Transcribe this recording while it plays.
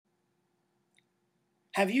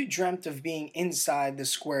Have you dreamt of being inside the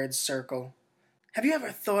squared circle? Have you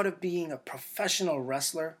ever thought of being a professional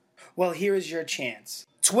wrestler? Well, here is your chance.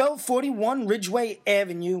 1241 Ridgeway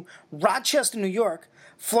Avenue, Rochester, New York,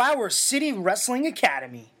 Flower City Wrestling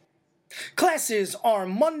Academy. Classes are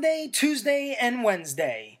Monday, Tuesday, and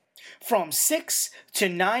Wednesday from 6 to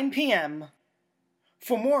 9 p.m.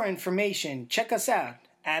 For more information, check us out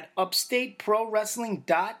at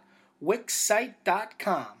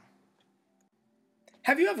upstateprowrestling.wixsite.com.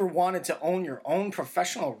 Have you ever wanted to own your own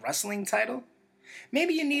professional wrestling title?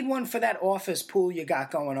 Maybe you need one for that office pool you got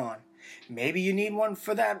going on. Maybe you need one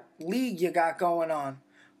for that league you got going on.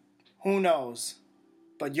 Who knows?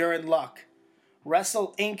 But you're in luck.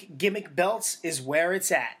 Wrestle Inc. Gimmick Belts is where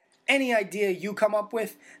it's at. Any idea you come up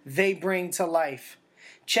with, they bring to life.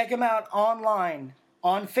 Check them out online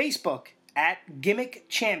on Facebook at Gimmick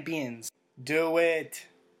Champions. Do it.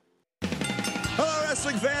 Hello,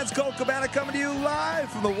 wrestling fans. Colt Cabana coming to you live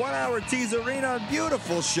from the 1 Hour Tease Arena in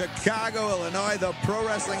beautiful Chicago, Illinois. The pro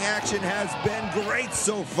wrestling action has been great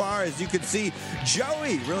so far. As you can see,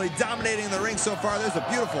 Joey really dominating the ring so far. There's a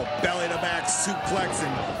beautiful belly-to-back suplex.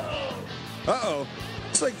 And uh-oh.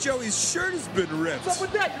 Looks like Joey's shirt has been ripped. What's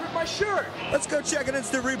up with that? You ripped my shirt. Let's go check an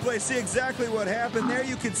instant replay, see exactly what happened. There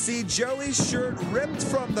you can see Joey's shirt ripped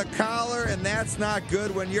from the collar, and that's not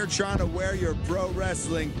good when you're trying to wear your pro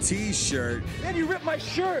wrestling t-shirt. Man, you ripped my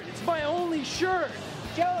shirt. It's my only shirt.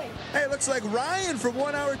 Joey. Hey, looks like Ryan from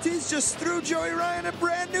 1 Hour Tees just threw Joey Ryan a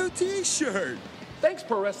brand new t-shirt. Thanks,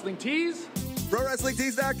 Pro Wrestling Tees.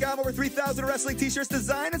 ProWrestlingTees.com, over 3,000 wrestling t-shirts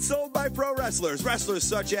designed and sold by pro wrestlers. Wrestlers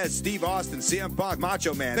such as Steve Austin, CM Punk,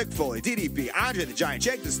 Macho Man, Mick Foley, DDP, Andre the Giant,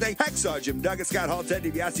 Jake the Snake, Hacksaw, Jim Duggan, Scott Hall, Ted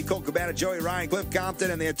DiBiase, Colt Cabana, Joey Ryan, Cliff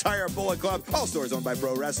Compton, and the entire Bullet Club. All stores owned by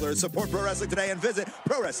pro wrestlers. Support pro wrestling today and visit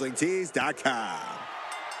ProWrestlingTees.com.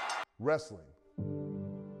 Wrestling.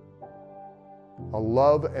 A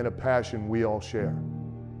love and a passion we all share.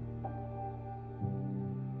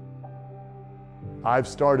 I've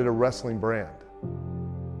started a wrestling brand.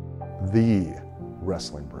 The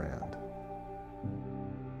wrestling brand.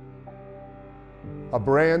 A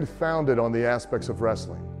brand founded on the aspects of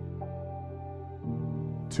wrestling.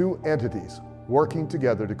 Two entities working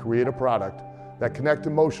together to create a product that connect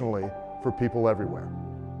emotionally for people everywhere.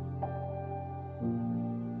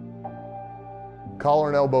 Collar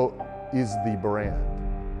and Elbow is the brand.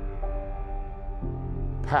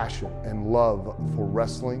 Passion and love for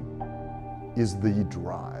wrestling is the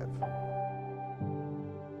drive.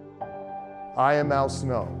 I am Al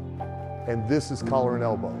Snow, and this is Collar and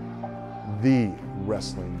Elbow, the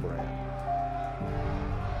wrestling brand.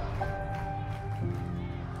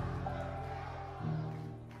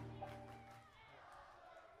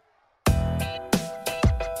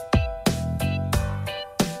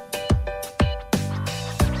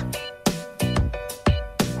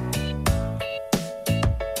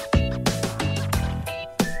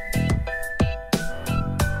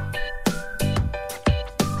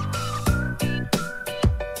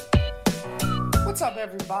 What's up,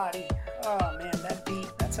 everybody? Oh man, that beat,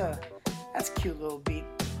 that's a cute little beat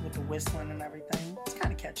with the whistling and everything. It's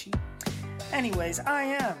kind of catchy. Anyways, I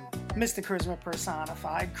am Mr. Charisma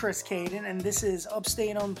Personified, Chris Caden, and this is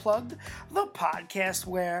Upstate Unplugged, the podcast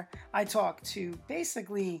where I talk to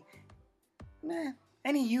basically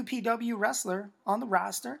any UPW wrestler on the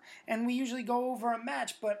roster, and we usually go over a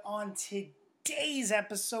match, but on today's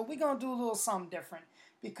episode, we're going to do a little something different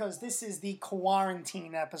because this is the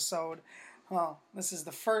quarantine episode. Well, this is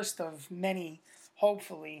the first of many,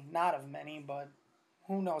 hopefully not of many, but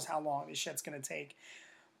who knows how long this shit's going to take.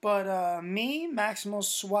 But me, Maximo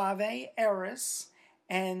Suave, Eris,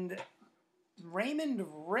 and Raymond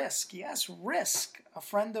Risk, yes, Risk, a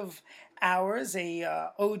friend of ours,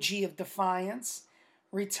 a OG of Defiance,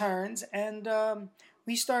 returns, and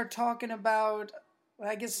we start talking about,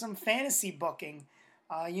 I guess, some fantasy booking.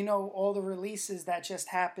 All the releases that just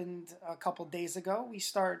happened a couple days ago, we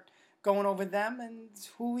start going over them and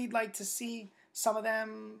who we'd like to see some of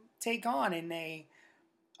them take on in a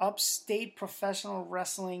upstate professional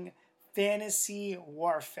wrestling fantasy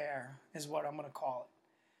warfare is what I'm going to call it.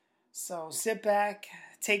 So sit back,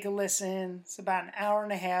 take a listen. It's about an hour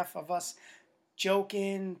and a half of us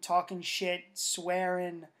joking, talking shit,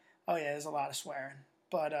 swearing. Oh yeah, there's a lot of swearing.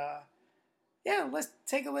 But yeah, let's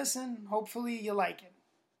take a listen. Hopefully you like it.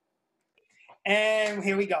 And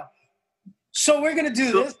here we go. So we're going to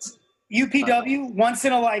do this. UPW, once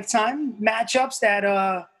in a lifetime, matchups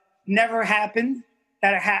that never happened,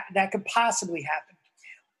 that could possibly happen.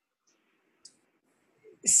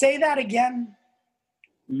 Say that again.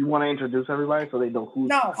 You want to introduce everybody so they know who's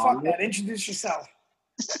No, fuck that. Introduce yourself.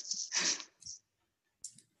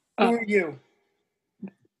 Who are you?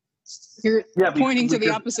 You're Yeah, pointing to the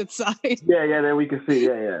because- opposite side. Yeah, there we can see.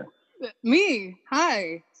 Yeah. Me.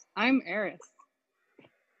 Hi. I'm Eris.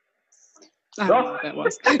 I don't know what that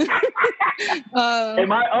was.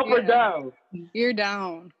 Am I up or yeah. down? You're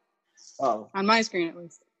down. Oh, On my screen, at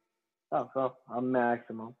least. so I'm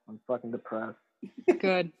maximum. I'm fucking depressed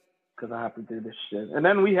Good. because I have to do this shit. And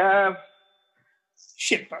then we have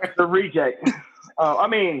Shitbird. the reject. I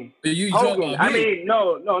mean, You talking Hogan. about I me? mean,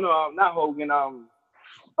 no, not Hogan.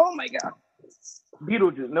 Oh my God,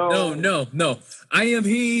 Beetlejuice. No. I am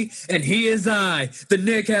he, and he is I. The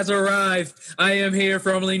Nick has arrived. I am here,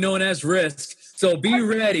 formerly known as Risk. So be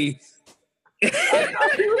ready. I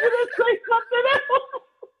thought you were gonna say something else.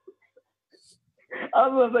 I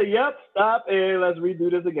was gonna say, "Yep, stop, and let's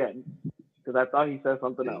redo this again," because I thought he said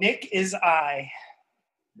something else. Nick is I.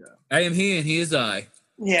 I am he, and he is I.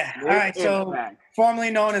 Yeah. Nick All right. So Impact.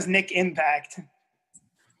 formerly known as Nick Impact,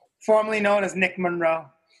 formerly known as Nick Monroe,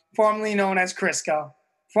 formerly known as Crisco,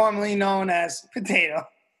 formerly known as Potato.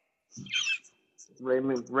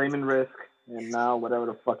 Raymond Risk, and now whatever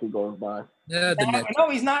the fuck he goes by. Yeah, the Nick. No,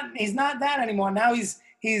 he's not. He's not that anymore. Now he's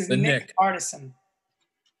The Nick Nick. Artisan.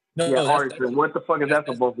 No, Yeah, that's- artisan. What the fuck is that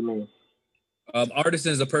supposed to mean?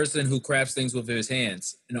 Artisan is a person who crafts things with his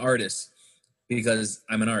hands. An artist, because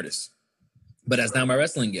I'm an artist. But that's not my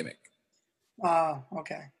wrestling gimmick. Oh,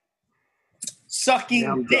 okay. Sucking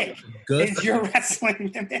Yeah, I'm dick Good. is your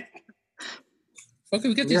wrestling gimmick. Okay,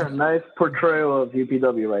 we get these Yeah, nice portrayal of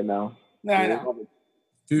UPW right now. No, I know.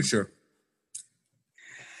 future.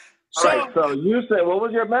 All right, so you said, what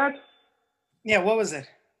was your match? Yeah, what was it?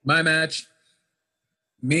 My match,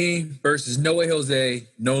 me versus No Way Jose,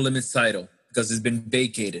 No Limits title, because it's been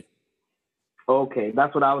vacated. Okay,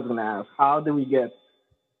 that's what I was gonna ask. How do we get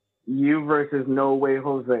you versus No Way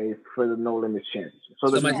Jose for the No Limits Championship? So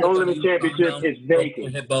the Somebody No hit Limits the Championship is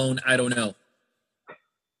vacant. Hit bone, I don't know.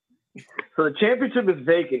 So the championship is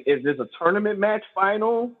vacant. Is this a tournament match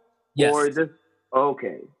final? Yes. Or is this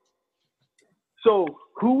okay? So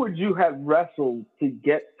who would you have wrestled to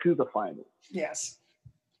get to the final? Yes.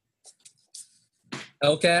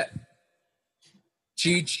 Hellcat,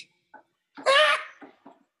 Cheech,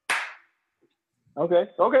 Okay,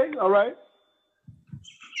 all right.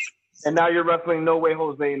 And now you're wrestling No Way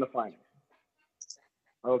Jose in the final.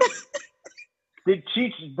 Okay. Did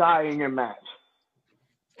Cheech die in your match?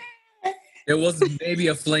 there was maybe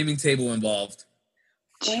a flaming table involved.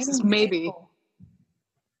 Jesus, maybe.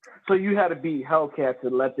 So you had to beat Hellcat to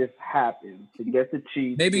let this happen, to get to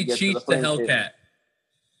Cheech. Maybe to get to Cheech the flame table. Hellcat.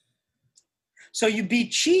 So you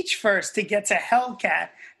beat Cheech first to get to Hellcat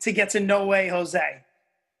to get to No Way Jose.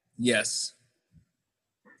 Yes.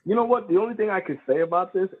 You know what? The only thing I could say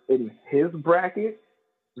about this, in his bracket,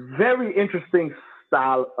 very interesting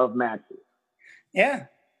style of matches. Yeah.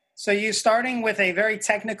 So you're starting with a very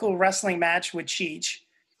technical wrestling match with Cheech.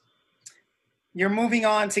 You're moving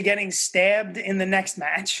on to getting stabbed in the next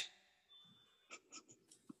match.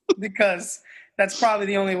 Because that's probably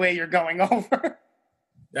the only way you're going over.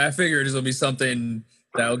 I figured this will be something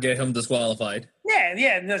that'll get him disqualified.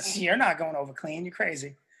 Yeah. You're not going over clean. You're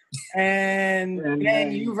crazy. And And then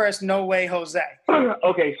then- you versus No Way Jose.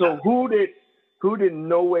 Okay, so who did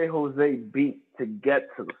No Way Jose beat to get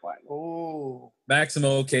to the final? Ooh.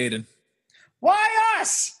 Maximo Caden. Why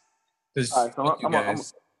us? Because All right, so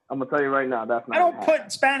I'm gonna tell you right now, that's not. I don't gonna happen.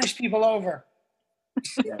 put Spanish people over.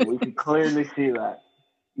 Yeah, we can clearly see that.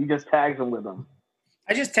 You just tagged them with them.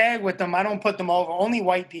 I just tag with them. I don't put them over. Only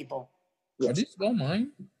white people. Are these all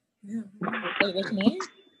mine? Yeah. What's mine?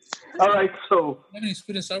 All right, so Have any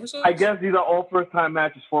squid and sour sauce? I guess these are all first time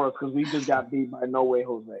matches for us because we just got beat by No Way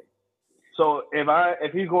Jose. So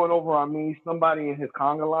if he's going over on me, somebody in his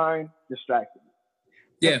conga line distracted me.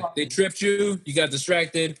 Yeah, they tripped you. You got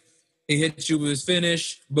distracted. He hit you with his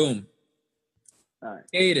finish. Boom. All right.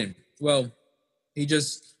 Caden. Well, he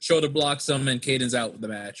just shoulder blocked some, and Caden's out with the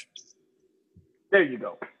match. There you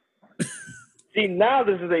go. See, now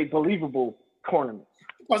this is a believable tournament.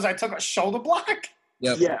 Because I took a shoulder block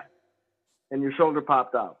Yep. Yeah. And your shoulder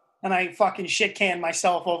popped out. and I fucking shit canned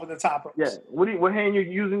myself over the top of it. Yeah. What hand you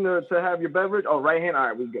using to have your beverage? Oh, right hand. All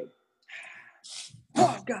right, we good.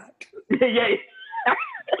 Oh, God. Yeah.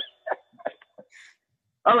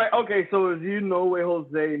 All right. Okay. So as you know, Way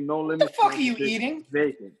Jose, No What Limit. the fuck are you eating?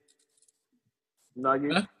 Vacant.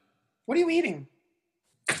 Nugget. Huh? What are you eating?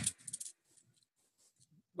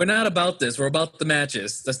 We're not about this. We're about the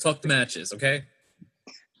matches. Let's talk the matches, okay?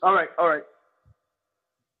 All right. All right.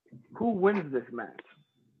 Who wins this match?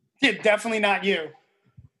 Yeah, definitely not you.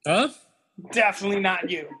 Huh? Definitely not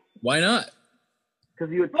you. Why not?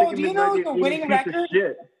 Because you're a Bro, chicken do you know McNugget the eating winning piece of record?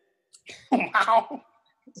 shit. Wow.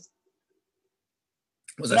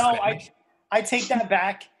 Was that No, Spanish? I take that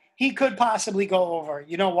back. He could possibly go over.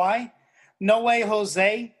 You know why? No Way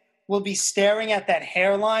Jose will be staring at that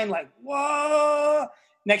hairline like, whoa.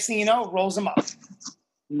 Next thing you know, rolls him up.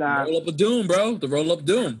 Nah, Roll up a doom, bro. The roll up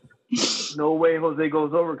doom. no way Jose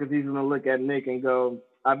goes over because he's gonna look at Nick and go,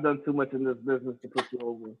 "I've done too much in this business to put you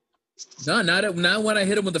over." No, not when I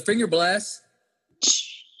hit him with the finger blast.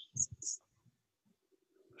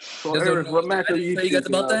 So, Eric, what match are you say you got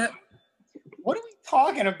thinking about of? that? What are we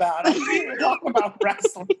talking about? I think we're talking about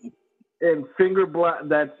wrestling. And finger blast.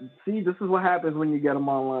 See, this is what happens when you get them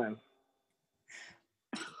online.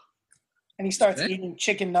 And he starts Okay. eating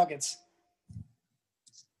chicken nuggets.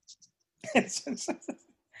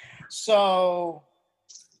 So,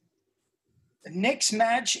 Nick's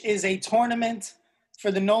match is a tournament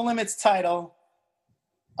for the No Limits title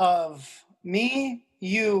of me,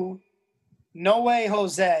 you, No Way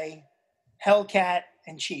Jose, Hellcat,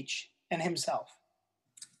 and Cheech, and himself.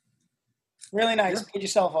 Really nice. Put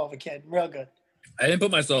yourself over, kid. Real good. I didn't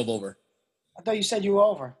put myself over. I thought you said you were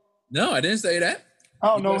over. No, I didn't say that.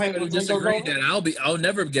 Oh, You no guys way. already Jose goes disagreed over? that I'll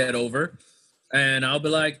never get over, and I'll be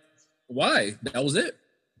like, why? That was it.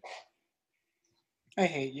 I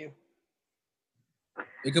hate you.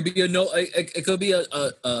 It could be a no. It could be a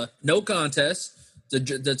no contest.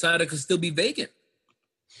 The title could still be vacant.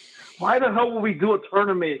 Why the hell would we do a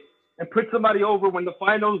tournament and put somebody over when the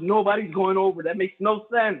finals nobody's going over? That makes no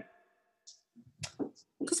sense.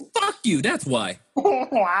 Cause fuck you. That's why.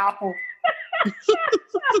 Wow.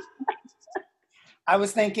 I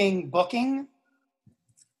was thinking booking.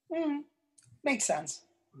 Makes sense.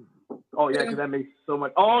 Oh yeah, because that makes so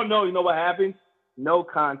much. Oh no, you know what happens? No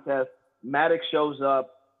contest. Maddox shows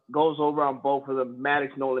up, goes over on both of them.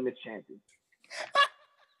 Maddox No Limits champion.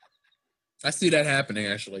 I see that happening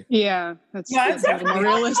actually. Yeah, that's Yeah, a little more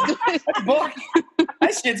realistic. That's booked.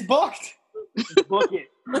 That shit's booked. Book it.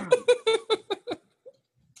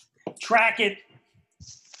 Track it.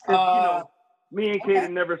 'Cause, me and Kate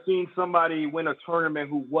have never seen somebody win a tournament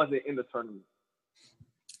who wasn't in the tournament.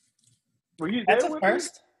 Were you there That's a with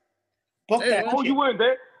first. Book Hey, that. me? Oh, you weren't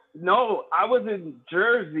there? No, I was in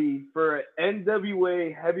Jersey for an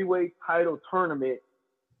NWA heavyweight title tournament.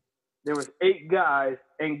 There was 8 guys,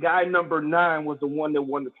 and guy number 9 was the one that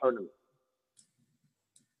won the tournament.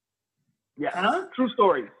 Yeah, Huh? true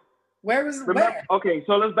story. Where was Remember, where? okay,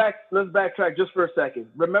 so let's backtrack just for a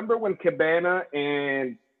second. Remember when Cabana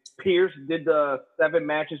and Pierce did the 7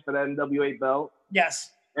 matches for the NWA belt?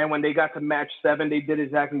 Yes. And when they got to match 7, they did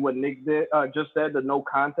exactly what Nick did, just said, the no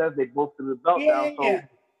contest. They both threw the belt down, so Yeah.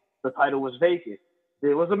 the title was vacant.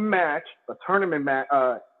 There was a match, a tournament match.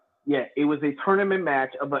 It was a tournament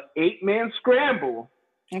match of an 8-man scramble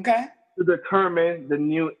Okay. to determine the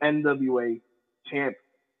new NWA champion.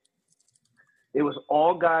 It was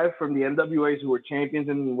all guys from the NWAs who were champions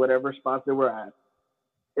in whatever spots they were at,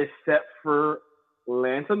 except for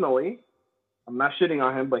Lance Anoa'i. I'm not shitting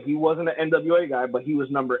on him, but he wasn't an NWA guy, but he was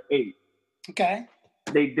number 8. Okay.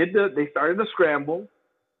 They started the scramble.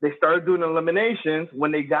 They started doing eliminations.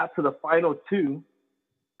 When they got to the final 2,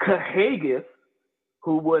 Cahagas,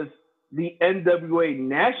 who was the NWA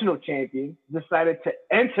national champion, decided to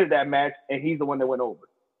enter that match, and he's the one that went over.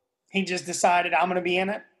 He just decided I'm gonna be in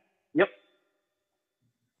it. Yep.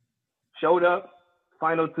 Showed up,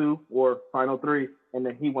 final 2 or final 3, and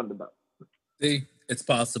then he won the belt. See, it's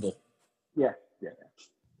possible. Yeah.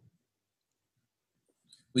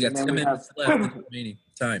 We got And then 10 we minutes have- left in the remaining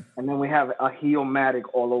time. And then we have a Heel-Matic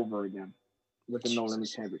all over again with the No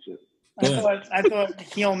Limits Championship. Boom. I thought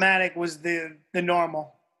Heel-Matic was the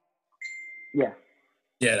normal. Yeah.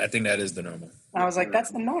 Yeah, I think that is the normal. I was like,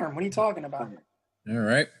 that's the norm. What are you talking about? All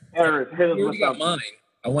right. Eric, hit us You already got up. mine.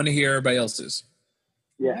 I want to hear everybody else's.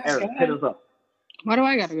 Yeah, Yeah, Eric, go hit ahead. us up. Why do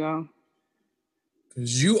I gotta go?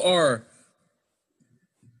 Because you are,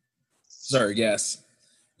 sorry, yes.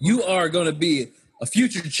 You are going to be a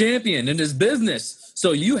future champion in this business.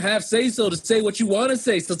 So you have say-so to say what you want to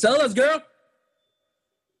say. So tell us, girl.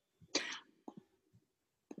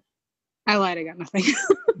 I lied. I got nothing.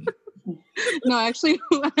 No, actually,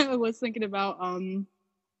 I was thinking about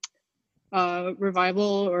Revival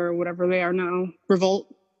or whatever they are now,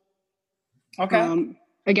 Revolt, Okay.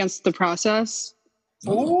 against the Process,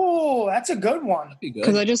 Ooh, that's a good one. That'd be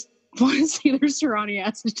because good. I just want to see their Serrani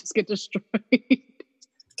asses just get destroyed.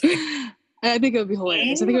 I think it would be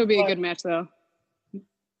hilarious. I think it would be a good match, though.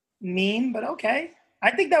 Mean, but okay. I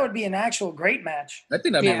think that would be an actual great match. I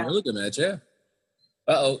think that'd be Yeah. a really good match, yeah.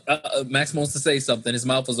 Max wants to say something. His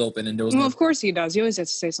mouth was open and there was Well, no... of course he does. He always has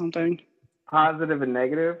to say something. Positive and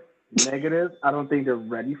negative. Negative, I don't think they're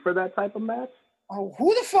ready for that type of match. Oh,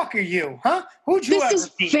 who the fuck are you, huh? Who'd you This ever is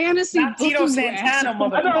beat? fantasy Not Tito booking, you Santana, asshole.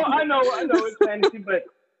 motherfucker. I know. It's fantasy, but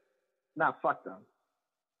nah, fuck them.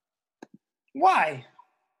 Why?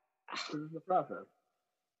 This is the process.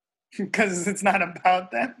 Because it's not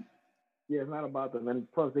about them. Yeah, it's not about them. And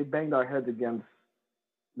plus, they banged our heads against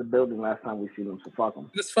the building last time we seen them, so fuck them.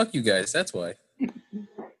 Just fuck you guys. That's why.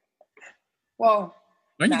 Well,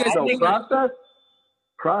 Aren't you guys So thinking-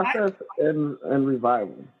 process and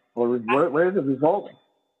revival. Or where is it? Revolt?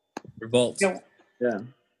 Revolt? you know, Yeah.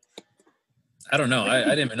 I don't know. I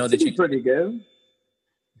didn't even know they It's changed. pretty good.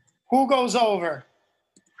 who goes over?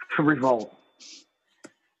 Revolt.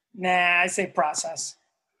 Nah, I say process.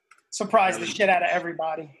 Surprise the shit out of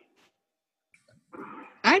everybody.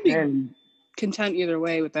 I'd be And content either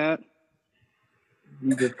way with that.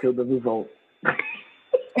 you just killed the Revolt.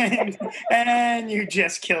 And you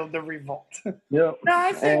just killed the Revolt. Yep. No, I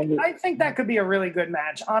And- think that could be a really good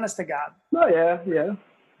match. Honest to God. Oh, yeah.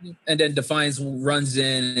 And then Defiance runs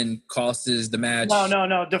in and costs the match.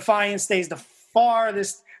 No. Defiance stays the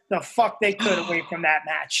farthest the fuck they could away from that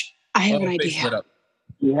match. I have an they idea. split up.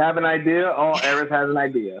 You have an idea? Oh, Eris has an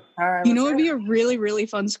idea. All right. You know, it'd be a really, really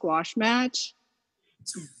fun squash match.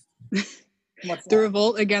 what's The that?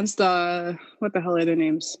 Revolt against what the hell are their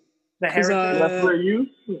names? The Is, Heritage.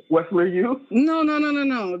 Wesley, you?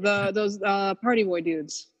 No. Those party boy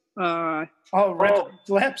dudes. Oh, Red Oh.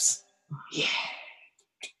 Lips. Yeah,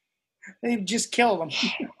 They just killed them.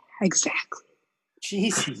 exactly.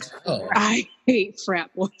 Jesus. Oh, I hate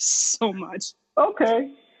frat boys so much.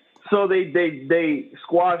 Okay. So they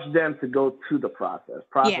squash them to go to the process.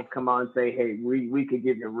 Process Yeah. come on and say, hey, we could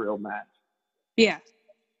give you a real match. Yeah,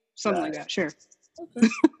 something like that. Sure, I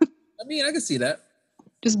mean, I can see that.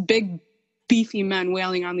 just big, beefy men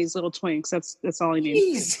wailing on these little twinks. That's all I need.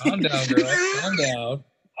 Jeez. Calm down, girl. Calm down.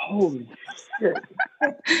 Holy shit.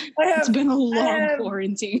 It's been a long have-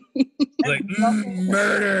 quarantine. Like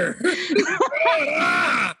murder.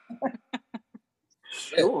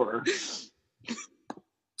 Sure.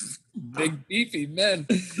 Big beefy men.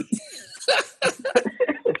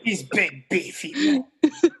 He's big, beefy.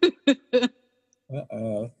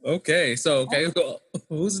 Okay. So well,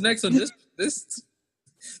 who's next on this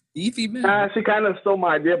beefy man? She kind of stole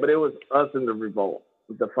my idea, but it was us in the Revolt.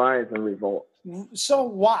 Defiance and Revolt. So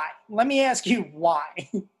why? Let me ask you why.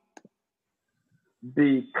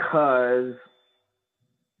 Because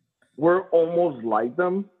we're almost like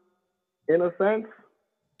them in a sense,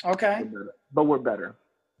 Okay. but we're better.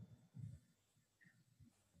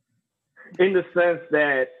 In the sense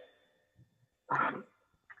that, I don't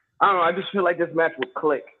know, I just feel like this match would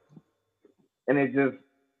click. And it'd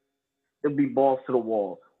be balls to the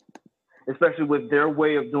wall. Especially with their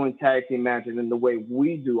way of doing tag team matches and the way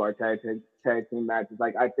we do our tag team matches.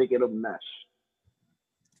 Like, I think it'll mesh.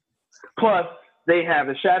 Plus, they have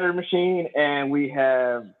the Shatter Machine, and we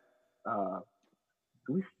have. What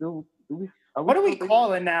do we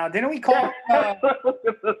call it now? Didn't we call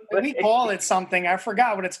didn't we call it something? I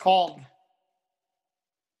forgot what it's called.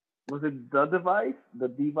 Was it the device? The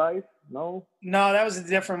device? No. No, that was a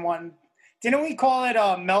different one. Didn't we call it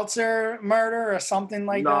Meltzer murder or something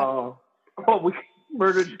like that? No. Oh, we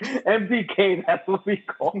murdered MDK. That's what we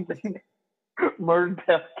called it. Murder,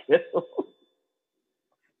 death, kill.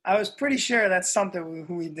 I was pretty sure that's something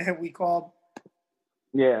we called.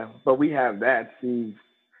 Yeah, but we have that. See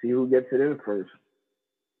who gets it in first.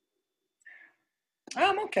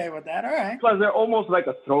 I'm okay with that. All right. Plus, they're almost like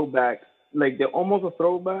a throwback. Like, they're almost a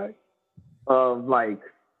throwback of, like,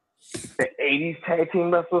 the 80s tag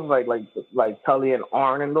team wrestlers, like Tully and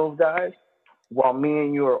Arn and those guys. While me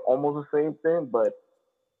and you are almost the same thing, but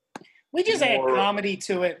We just add more- comedy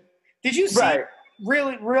to it. Did you see? right.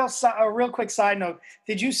 Real quick side note.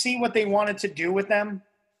 Did you see what they wanted to do with them?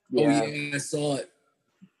 Oh Yeah. yeah, I saw it.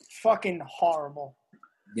 Fucking horrible.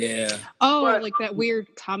 Yeah. Oh, But- like that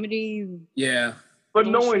weird comedy. Yeah. But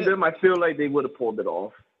Bullshit. knowing them, I feel like they would have pulled it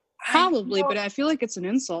off. Probably, but I feel like it's an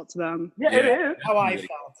insult to them. Yeah, it Yeah. is. How I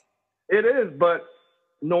felt. It is. But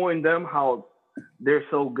knowing them, how they're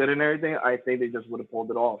so good and everything, I think they just would have pulled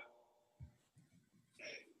it off.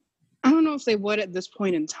 I don't know if they would at this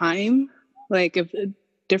point in time. Like, if a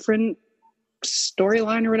different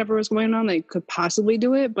storyline or whatever was going on, they could possibly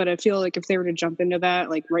do it. But I feel like if they were to jump into that,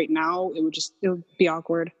 like right now, it would be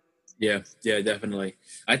awkward. Yeah, definitely.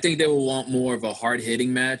 I think they will want more of a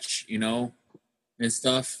hard-hitting match, and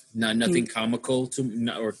stuff. Nothing comical,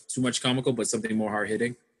 or too much comical, but something more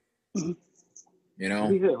hard-hitting. Mhm.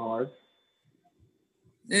 He hit hard.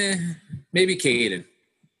 Maybe Caden.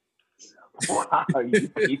 Wow, you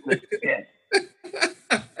piece of shit.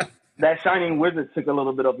 That Shining Wizard took a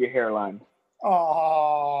little bit of your hairline.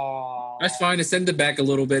 Oh. That's fine to send it back a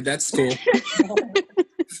little bit. That's cool.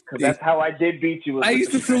 Because that's how I did beat you. I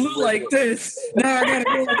used to salute like this. Now I gotta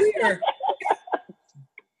go over here.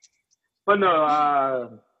 But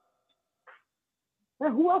no,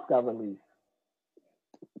 who else got released?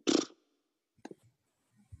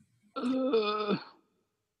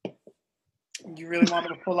 You really want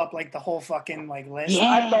me to pull up like the whole fucking like list?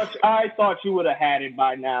 Yeah. I thought you would have had it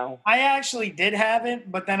by now. I actually did have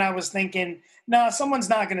it, but then I was thinking, no, someone's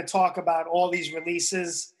not going to talk about all these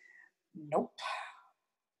releases. Nope.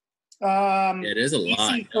 It is a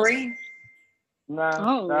lot. EC3. Nah,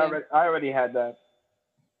 Oh, yeah. I already had that.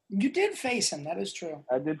 You did face him. That is true.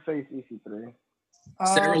 I did face EC3.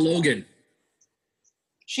 Sarah Logan.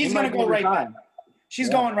 She's He going might to go be right back. resigned. She's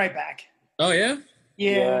Yeah. going right back. Oh yeah.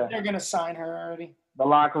 Yeah, Yeah. they're going to sign her already. The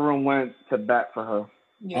locker room went to bat for her.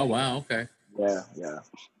 Yeah. Oh wow. Okay. Yeah.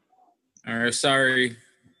 All right. Sorry,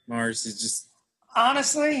 Mars. It's just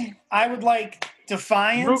Honestly, I would like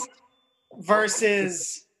Defiance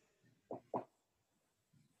versus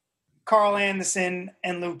Carl Anderson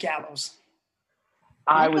and Luke Gallows.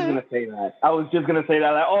 I was Okay. going to say that. I was just going to say that.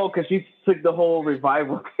 Like, because she took the whole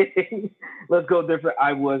revival thing. Let's go different.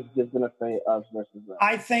 I was just going to say us versus them.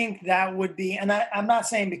 I think that would be, and I'm not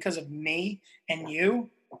saying because of me and you,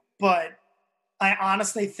 but I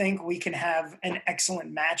honestly think we can have an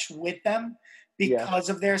excellent match with them because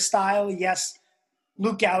of their style. Yes,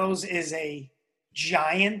 Luke Gallows is a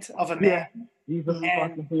giant of a man. He's a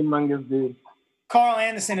And- fucking humongous dude. Carl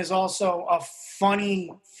Anderson is also a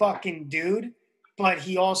funny fucking dude, but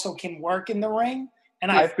he also can work in the ring.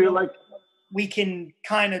 And I feel like, we can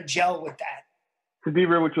kind of gel with that. to be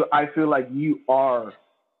real with you, I feel like you are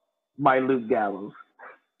my Luke Gallows.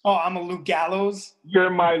 Oh, I'm a Luke Gallows. You're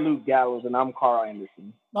my Luke Gallows, and I'm Carl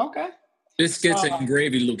Anderson. Okay. biscuits and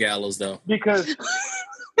gravy, Luke Gallows, though. Because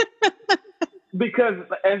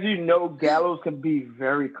as you know, Gallows can be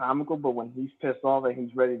very comical, but when he's pissed off and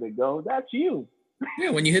he's ready to go, that's you.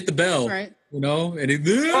 Yeah, when you hit the bell, Right. you know, and it,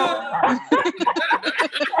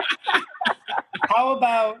 How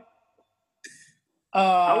about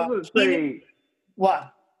I was gonna say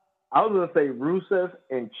what? Rusev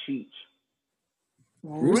and Cheech.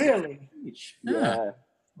 Really? yeah.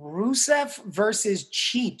 Rusev versus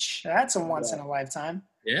Cheech. That's a once in a lifetime.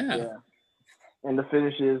 Yeah. And the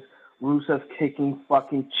finish is Rusev kicking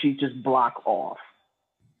fucking Cheech's block off.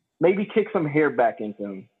 Maybe kick some hair back into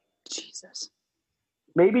him. Jesus.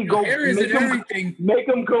 Maybe go Hair is in everything. make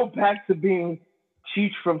him go back to being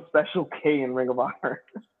Cheech from Special K in Ring of Honor.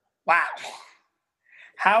 Wow.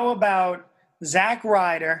 How about Zack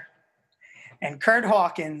Ryder and Kurt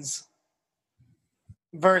Hawkins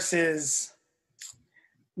versus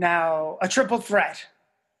now a triple threat?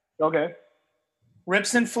 Okay.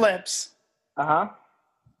 Rips and Flips Uh-huh.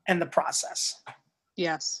 and The Process.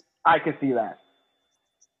 Yes. I can see that.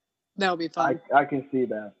 That would be fun. I can see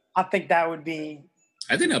that. I think that would be,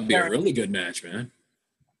 I think that'd be a really good match, man.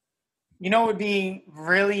 you know, would be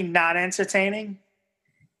really not entertaining.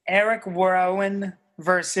 Eric Rowan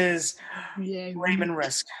versus Yeah. Raymond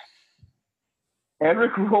Risk.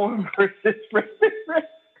 Eric Rowan versus Rick.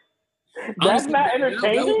 That's Honestly, not That would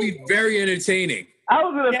entertaining. be very entertaining. I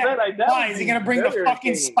was gonna Yeah. say like that. Why would is he be going to bring the very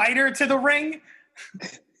fucking entertaining. spider to the ring?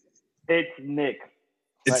 It's Nick.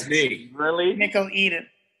 It's Like, me. Really? Nick will eat it.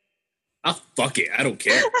 I'll fuck it. I don't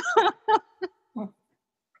care.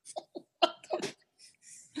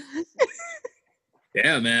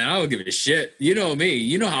 Yeah, man. I don't give a shit. You know me.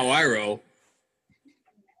 You know how I roll.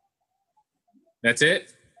 That's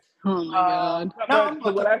it? Oh my god. No,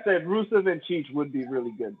 So what I said, Rusev and Cheech would be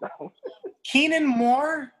really good though. Keenan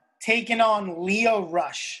Moore taking on Leo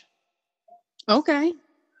Rush. Okay.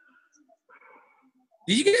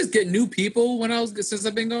 Did you guys get new people since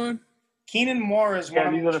I've been going? Keenan Moore is Yeah,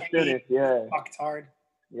 one these of are the students. Yeah, fucked hard.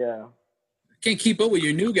 yeah. I can't keep up with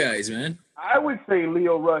your new guys, man. I would say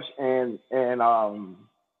Leo Rush and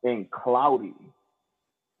Cloudy.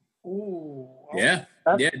 Ooh. Yeah.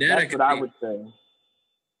 That's, Yeah, that I that's could what I see. would say.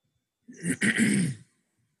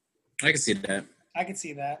 I can see that. I can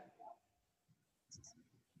see that.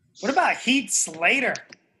 What about Heath Slater?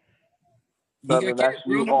 Brother, got that's kids,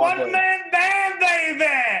 you bro. all One day. man band, baby.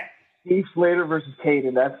 Heath Slater versus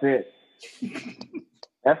Caden. That's it.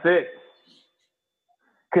 That's it.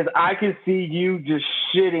 Because I can see you just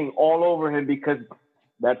shitting all over him because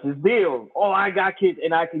that's his deal. Oh, I got kids,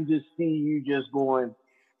 and I can just see you just going.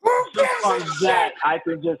 Who Just on gives a that, shit? I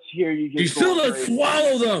can just hear you You just. still going don't crazy.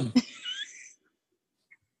 swallow them.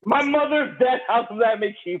 My mother's dead. How does that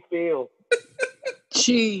make you feel?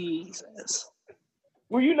 Jesus.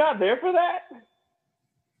 Were you not there for that?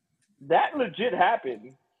 That legit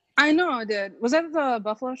happened. I know I did. Was that the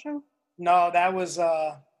Buffalo show? No, that was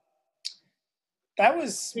wait,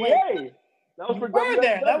 PA. That was for where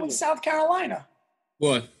there? That WXW. was South Carolina.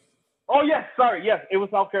 What? Oh yes, sorry, yes, it was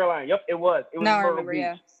South Carolina. Yep, it was. It was No, I Myrtle remember. Beach.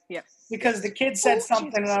 Yeah. Yes. Because the kid said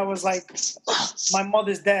something, and I was like, "My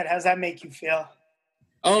mother's dead. How's that make you feel?"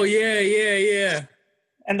 Oh yeah.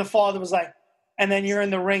 And the father was like, and then you're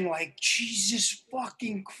in the ring like, Jesus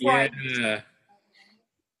fucking Christ. Yeah.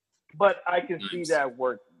 But I can see that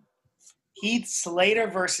work. Heath Slater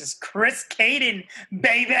versus Chris Caden,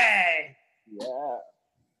 baby. Yeah.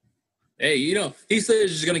 Hey, Heath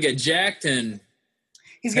Slater's just gonna get jacked and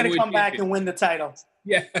He's going to come back and win the title.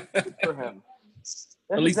 yeah. For him.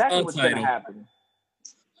 At That's least exactly what's going to title. happen.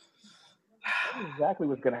 That's exactly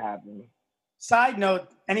what's going to happen. Side note,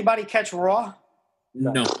 anybody catch Raw?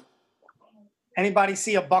 No. Anybody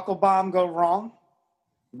see a buckle bomb go wrong?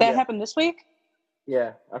 That happened this week?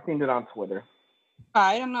 Yeah, I've seen it on Twitter.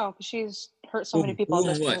 I don't know, because she's hurt so many people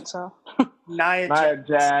at this what? point, so. Nia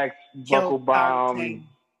Jax, buckle killed bomb, Kyrie.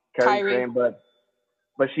 Kyrie Sane,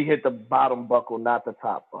 but she hit the bottom buckle, not the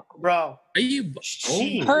top buckle. Bro, Are you?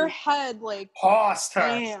 she Her head, paused her.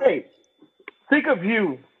 damn. Hey, think of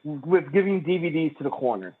you with giving DVDs to the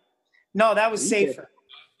corner. No, that was safer.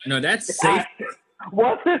 No, that's safe.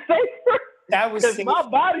 What's it safer? That was Because safer. my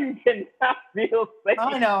body cannot feel safe.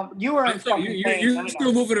 I know. You were in fucking pain. I You're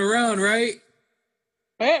still know. moving around, right?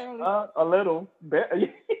 Barely. A little.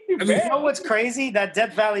 You know what's crazy? That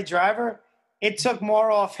Death Valley driver, it took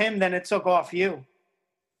more off him than it took off you.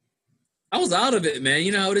 I was out of it, man.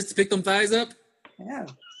 You know how it is to pick them thighs up? Yeah.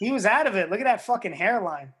 He was out of it. Look at that fucking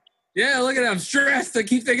hairline. Yeah, look at it. I'm stressed. I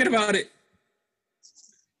keep thinking about it.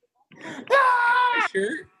 Ah!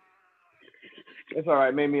 Sure. It's all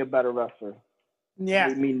right. Made me a better wrestler. Yeah.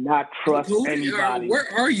 Made me not trust Cold? anybody. Where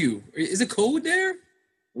are you? Is it cold there?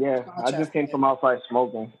 Yeah, I just came from outside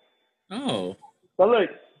smoking. Oh. But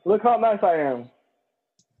look how nice I am.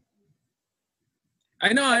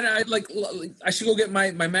 I know. I should go get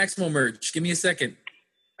my Maximo merch. Give me a second.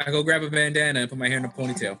 I go grab a bandana and put my hair in a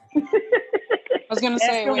ponytail. I was going to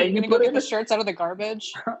say, Yeah, wait, you you're going to put go it get in the the- shirts out of the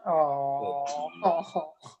garbage?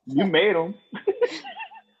 Oh. You made them.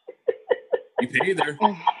 You pay there.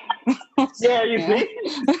 Yeah, you Yeah. see?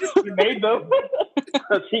 You made them.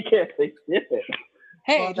 So she can't say shit.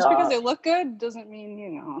 Hey, just because they look good doesn't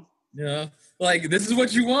mean, Yeah. Like, this is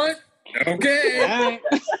what you want? Okay. All right.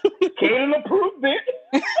 Kaden approved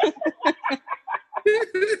it.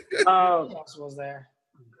 Who else was there?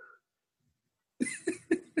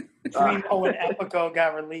 Primo and Epico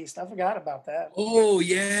got released. I forgot about that. Oh,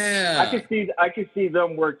 yeah. I can see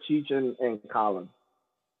them work Cheech and Colin.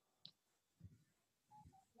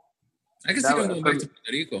 I can see them going back to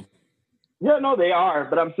Puerto Rico. Yeah, no, they are.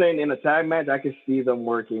 But I'm saying in a tag match, I can see them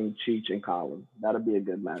working Cheech and Colin. That'll be a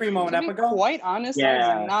good match. Primo and To be Epico? quite honest, I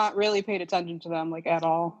Yeah. have not really paid attention to them, at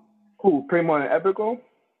all. Who? Primo and Epico?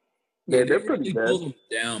 Yeah, they're pretty really pulled good.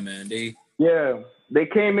 them down, man. Yeah, they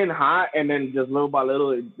came in hot, and then just little by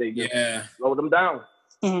little, they just slowed them down.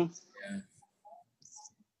 Mhm.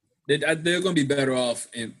 They're going to be better off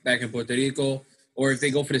back in Puerto Rico, or if they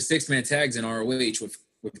go for the 6-man tags in ROH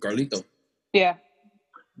with Carlito. Yeah.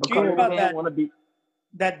 Do you hear about that? Want to be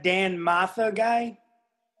That Dan Matha guy?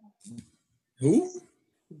 Who?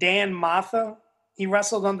 Dan Matha. He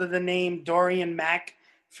wrestled under the name Dorian Mack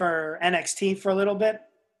for NXT for a little bit.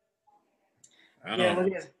 I don't Yeah,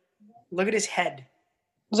 know. look at his head.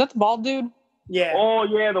 Was that the bald dude? Yeah. Oh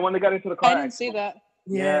yeah, the one that got into the car. I didn't see that.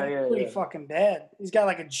 Yeah, yeah, pretty yeah. fucking bad. He's got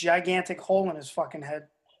like a gigantic hole in his fucking head.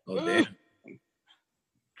 Oh, damn.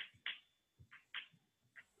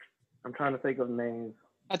 I'm trying to think of names.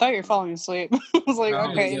 I thought you were falling asleep. I was like,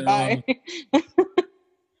 No, okay, yeah. bye.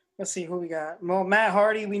 Let's see who we got. Well, Matt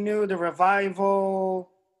Hardy, we knew. The Revival.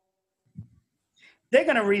 They're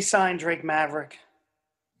going to re-sign Drake Maverick.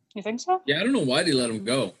 You think so? Yeah, I don't know why they let him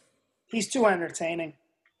go. He's too entertaining.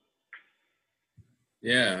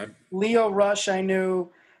 Yeah. Leo Rush, I knew.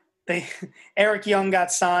 Eric Young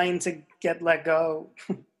got signed to get let go.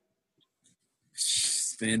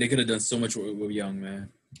 Man, they could have done so much with Young, man.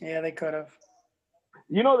 Yeah, they could have.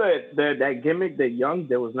 You know that gimmick that Young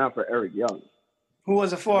did was not for Eric Young. Who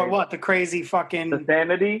was it for? What? The crazy fucking. The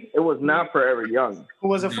Sanity, it was not for Eric Young. Who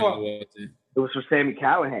was it for? No, it wasn't. It was for Sammy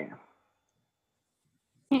Callahan.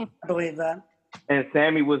 I believe that. And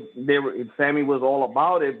Sammy was all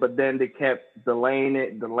about it, but then they kept delaying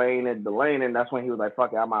it. And that's when he was like,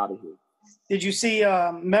 fuck it, I'm out of here. Did you see?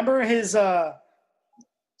 Remember his?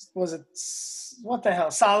 Was it what the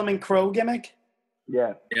hell? Solomon Crow gimmick.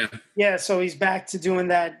 Yeah. Yeah. Yeah, so he's back to doing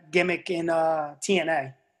that gimmick in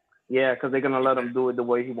TNA. Yeah, because they're going to let him do it the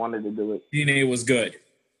way he wanted to do it. DNA was good.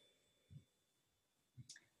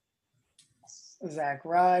 Zack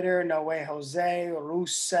Ryder, No Way Jose,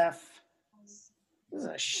 Rusev. There's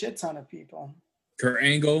a shit ton of people. Kurt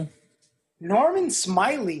Angle. Norman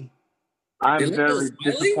Smiley. I'm very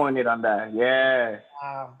disappointed on that. Yeah.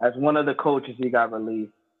 Wow. As one of the coaches, he got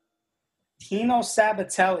released. Tino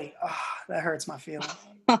Sabatelli. Oh, that hurts my feelings.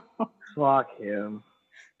 Fuck him.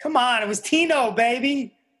 Come on, it was Tino,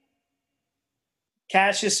 baby.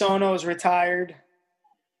 Cassius Ohno is retired.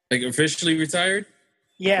 Like officially retired?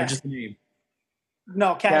 Yeah. Or just the name?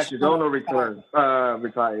 No, Cassius Ohno retired.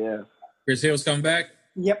 Yeah. Chris Hill's come back?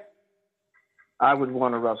 Yep. I would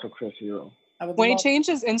want to wrestle Chris Hero. When he changed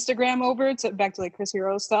his Instagram over to back to like Chris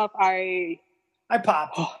Hero stuff, I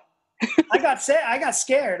popped. I got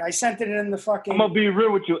scared. I sent it in the fucking. I'm gonna be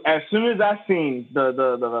real with you. As soon as I seen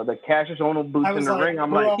the Cassius Ohno boots in the ring,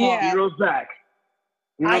 I'm like, Hero's back.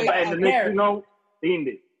 And the next you know, seen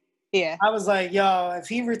it. Yeah. I was like, yo, if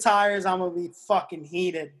he retires, I'm gonna be fucking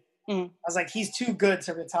heated. I was like, he's too good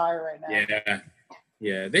to retire right now. Yeah.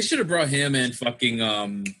 Yeah. They should have brought him and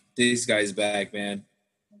fucking these guys back, man.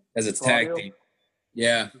 As a tag team.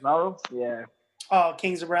 Yeah. Yeah. Oh,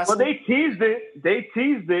 Kings of Wrestling. Well, they teased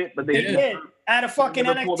it, but they did. At a fucking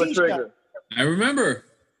NXT show. I remember.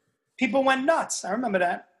 People went nuts. I remember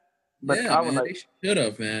that. But yeah, I was man, like, they should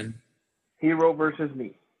have, man. Hero versus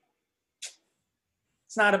me.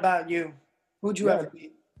 It's not about you. Who'd you ever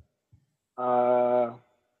beat?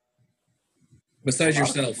 Besides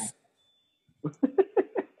yourself.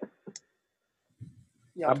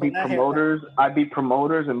 I beat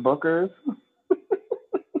promoters and bookers.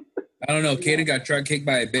 I don't know. Kaden got drop kicked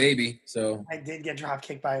by a baby, so I did get drop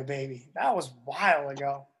kicked by a baby. That was a while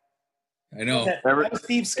ago. I know. That was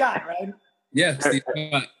Steve Scott, right? Yeah, Steve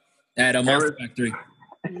Scott at a Monster Factory.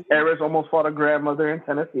 Eris almost fought a grandmother in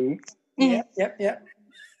Tennessee. Yep.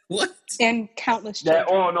 What? And countless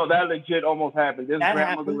children. That legit almost happened. This that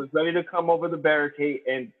grandmother was ready to come over the barricade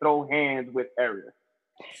and throw hands with Eris.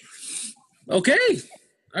 Okay.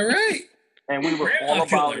 All right. And we were all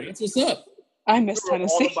about it. That's what's up. I miss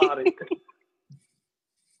Tennessee. All about it.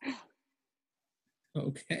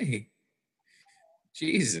 Okay.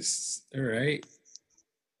 Jesus. All right.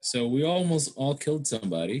 So we almost all killed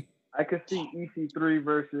somebody. I could see EC3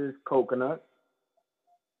 versus Coconut.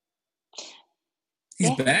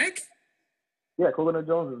 He's back? Yeah, Coconut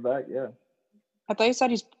Jones is back, yeah. I thought you said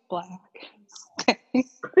he's black.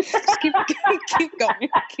 keep going.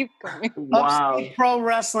 Keep going. Wow. Upstate Pro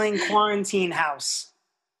Wrestling Quarantine House.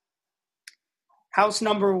 House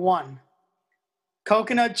number 1.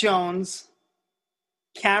 Coconut Jones,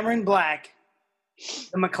 Cameron Black,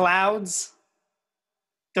 the McLeods,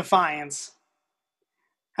 Defiance.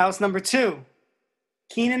 House number 2,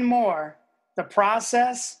 Keenan Moore, The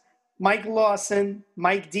Process, Mike Lawson,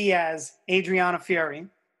 Mike Diaz, Adriana Fury.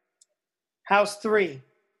 House 3,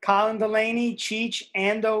 Colin Delaney, Cheech,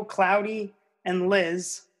 Ando, Cloudy, and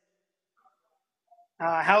Liz.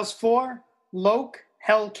 House 4, Loke,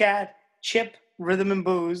 Hellcat, Chip, Rhythm and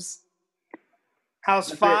Booze.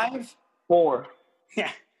 House 5. 4.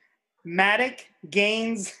 Yeah. Matic,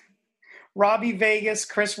 Gaines, Robbie Vegas,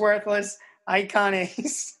 Chris Worthless, Icon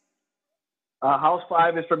Ace. House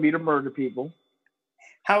 5 is for me to murder people.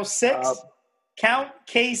 House 6, Count,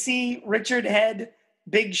 Casey, Richard Head,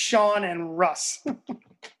 Big Sean, and Russ.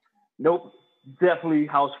 Nope. Definitely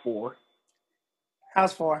House 4.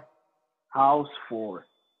 House 4. House 4.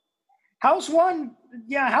 House 1,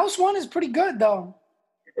 House 1 is pretty good, though.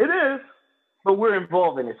 It is, but we're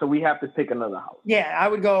involved in it, so we have to pick another house. Yeah, I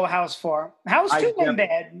would go House 4. House 2 ain't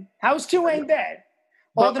bad. House 2 ain't bad.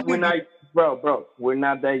 But we're not, bro, we're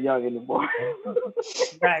not that young anymore.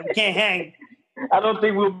 Right, we can't hang. I don't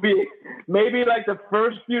think we'll be, maybe like the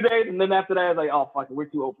first few days, and then after that, it's like, oh, fuck it, we're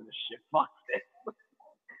too open to shit. Fuck this.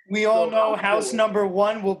 We all know house number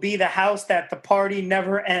 1 will be the house that the party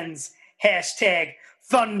never ends. Hashtag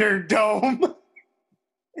Thunderdome.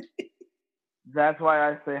 That's why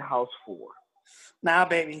I say House 4. Nah,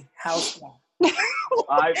 baby. House 1.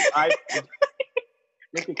 I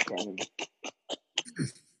look at Kenny.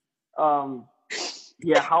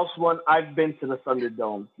 Yeah, House 1. I've been to the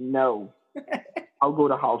Thunderdome. No, I'll go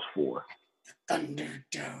to House 4.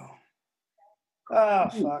 Thunderdome. Oh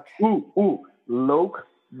fuck. Ooh, Loke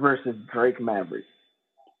versus Drake Maverick.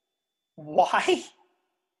 Why?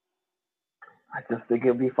 I just think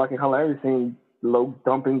it'd be fucking hilarious seeing Loke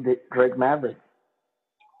dumping Drake Maverick.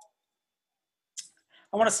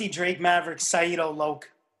 I want to see Drake Maverick, Saito Loke.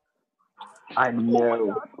 I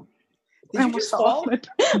know. Did you just fall?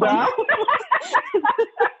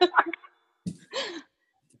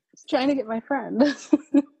 Trying to get my friend.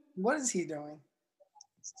 What is he doing?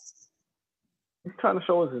 He's trying to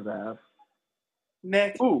show us his ass.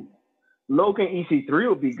 Nick. Ooh, Logan EC3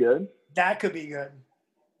 would be good. That could be good.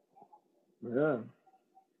 Yeah.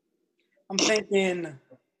 I'm thinking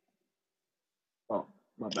Oh,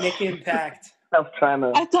 my bad. Nick Impact I was trying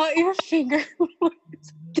to. I thought your finger was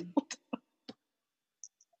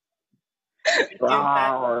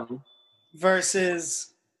Wow.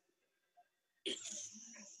 versus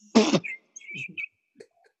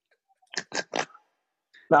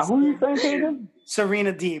Now, who you saying, Tatum?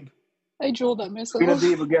 Serena Deeb. I drooled at myself. Gonna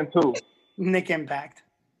Deeb again too. Nick Impact.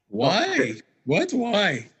 Why? What?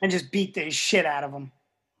 Why? And just beat the shit out of him.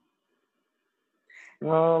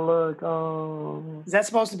 Oh look. Oh. Is that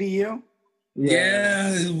supposed to be you? Yeah,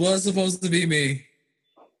 it was supposed to be me.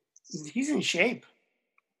 He's in shape.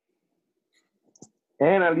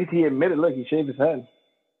 And at least he admitted, look, he shaved his head.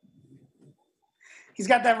 He's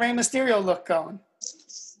got that Rey Mysterio look going.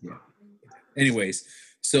 Anyways,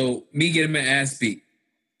 so me getting my ass beat.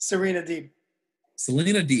 Serena Deeb.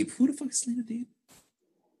 Selena Deep. Who the fuck is Selena Deep?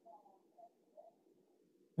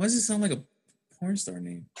 Why does it sound like a porn star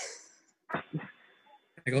name?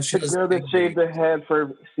 Like, oh, she The does girl that shaved her head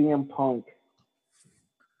for CM Punk.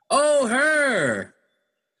 Oh, her.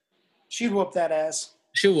 She'd whoop that ass.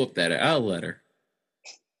 She'll whoop that. I'll let her.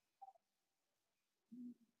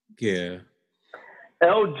 Yeah.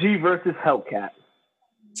 LG versus Hellcat.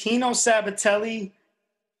 Tino Sabatelli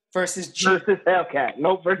versus G Versus Hellcat.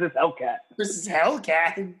 No, versus Hellcat. versus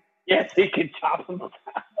Hellcat. Yes, he can chop him out.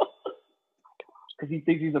 Because he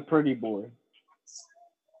thinks he's a pretty boy.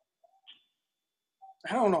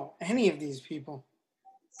 I don't know any of these people.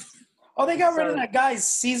 Oh, they got rid of that guy,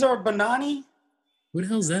 Cesar Bonani, Who the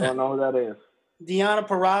hell's I that? don't know who that is. Deanna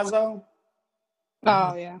Purrazzo,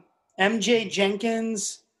 Oh, yeah. MJ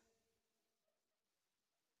Jenkins.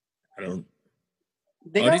 I don't.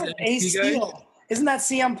 They Oh, got these rid of NXT Ace guys? Steel. Isn't that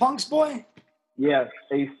CM Punk's boy? Yes,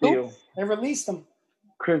 Ace Steel. They released him.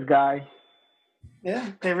 Chris Guy.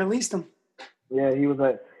 Yeah, they released him. Yeah, he was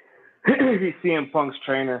he's CM Punk's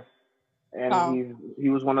trainer. And Oh. he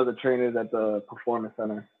was one of the trainers at the Performance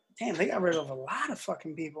Center. Damn, they got rid of a lot of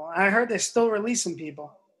fucking people. I heard they're still releasing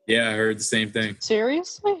people. Yeah, I heard the same thing.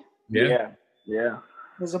 Seriously? Yeah. Yeah.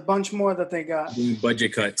 There's a bunch more that they got. Doing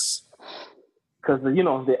budget cuts. Because, the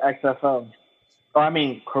XFL. Oh, I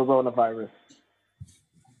mean, coronavirus.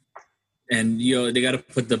 And, they got to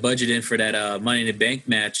put the budget in for that Money in the Bank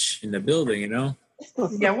match in the building,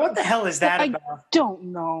 Yeah, what the hell is that I about? don't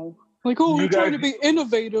know. Like, oh, You we're trying guys- to be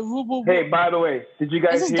innovative. Blah, blah, blah. Hey, by the way, did you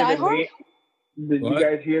guys Is this hear Die that? Hard? Did What? you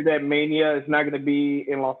guys hear that Mania is not going to be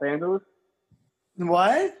in Los Angeles?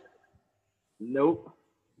 What? Nope.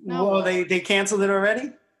 No. Well, they canceled it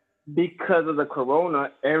already? Because of the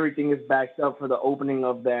corona, everything is backed up for the opening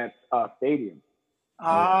of that stadium.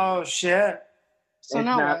 Oh, shit. So It's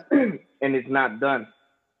now not, what? and it's not done.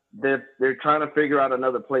 They're trying to figure out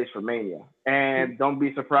another place for Mania, and don't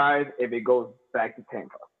be surprised if it goes back to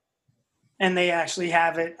Tampa. And they actually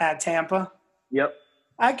have it at Tampa? Yep.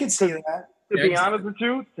 I could see that. To be honest with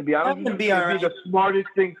you, That would it'd be be all right. the smartest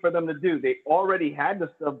thing for them to do. They already had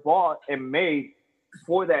the stuff bought and made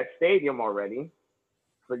for that stadium already,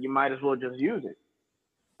 so you might as well just use it.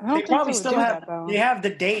 I don't They think probably they would still do have that, though. they have the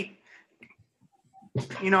date.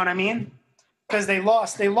 You know what I mean? Because they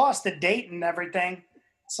lost the date and everything.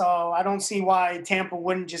 So I don't see why Tampa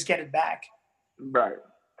wouldn't just get it back. Right.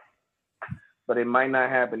 But it might not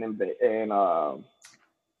happen in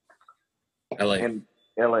LA. in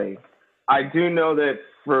LA. I do know that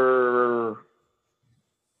for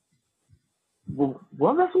what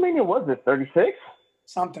WrestleMania was it? 36?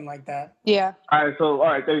 Something like that. Yeah. All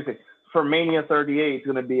right, 36. For Mania 38, it's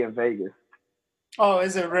gonna be in Vegas. Oh,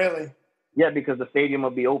 is it really? Yeah, because the stadium will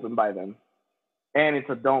be open by then, and it's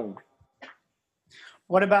a dome.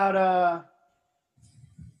 What about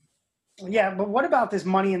yeah, but what about this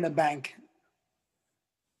Money in the Bank?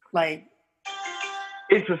 Like,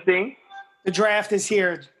 Interesting. the draft is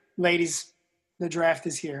here, ladies. The draft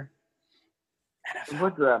is here. NFL.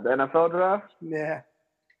 What draft? The NFL draft? Yeah,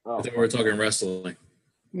 Oh, I think we were talking wrestling.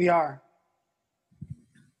 we are.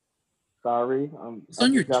 sorry. It's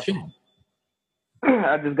on your just got chin.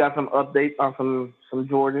 I just got some updates on some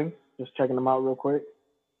Jordan. Just checking them out real quick.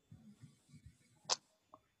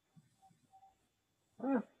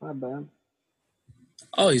 Not bad.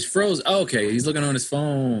 Oh, he's froze. Oh, okay, he's looking on his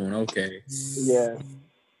phone. Okay. Yeah.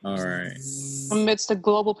 All right. Amidst a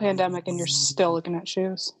global pandemic, and you're still looking at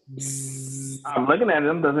shoes. I'm looking at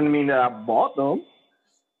them. Doesn't mean that I bought them.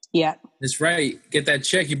 Yeah. That's right. Get that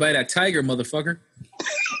check. You buy that Tiger, motherfucker.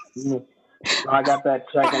 I got that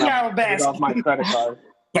check and I Carol paid it off my Baskin. credit card.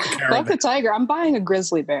 Fuck the tiger. I'm buying a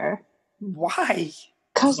grizzly bear. Why?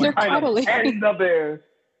 Because they're I know. cuddly. And the Bears.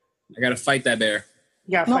 I gotta fight that bear.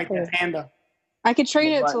 You gotta fight that panda. I could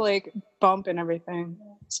train it to like bump and everything,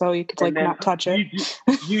 so you could like not touch it.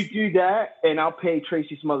 You do that, and I'll pay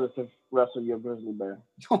Tracy Smothers to wrestle your grizzly bear.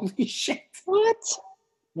 Holy shit! What?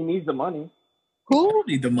 He needs the money. Who?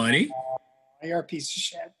 Need the money. You're a piece of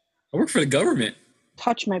shit. I work for the government.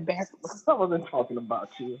 Touch my bear. I wasn't talking about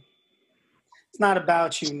you. It's not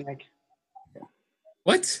about you, Nick.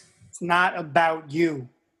 What? It's not about you.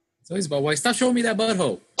 It's always about why. Stop showing me that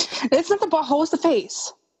butthole. It's not the butthole, it's the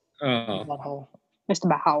face. Oh. Butthole. It's the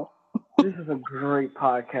butthole. This is a great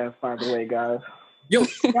podcast, by the way, guys. Yo,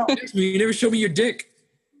 you never show me your dick.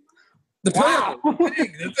 The Wow.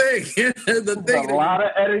 thing. The thing. A lot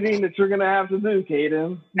of editing that you're gonna have to do,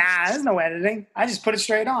 Caden. Nah, there's no editing. I just put it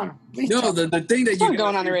straight on. Please No, tell me. the thing that It's you not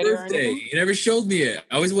going on the radio or birthday. anything. You never showed me it.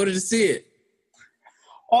 I always wanted to see it.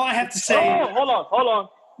 All I have to say. Oh, hold on.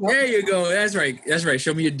 There you go. That's right.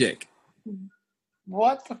 Show me your dick.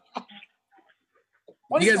 What the fuck?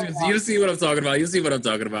 What You is guys, going on? you'll see what I'm talking about. You'll see what I'm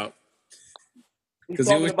talking about. Because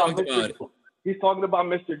he always talked about it. He's talking about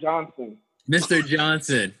Mr. Johnson. Mr.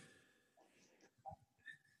 Johnson.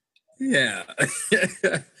 Yeah.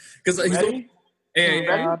 Because he's Ready? hey,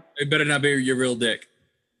 God. it better not be your real dick.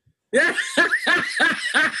 Yeah.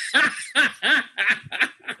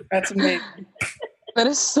 That's amazing. That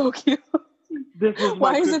is so cute. This was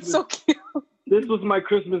Why my is it Christmas- so cute? This was my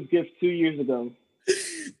Christmas gift 2 years ago.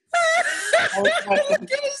 Look at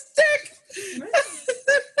his dick.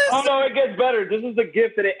 Oh no, it gets better. This is the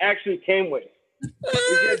gift that it actually came with.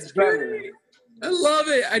 It gets better. I love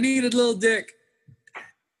it. I need a little dick.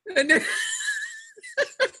 And then,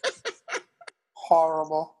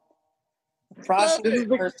 Horrible. Process This is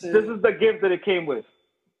versus the gift that it came with.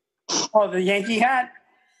 the Yankee hat.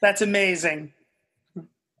 That's amazing.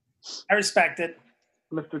 I respect it.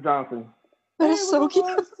 Mr. Johnson. That is so cute.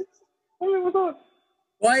 Hey, what's up?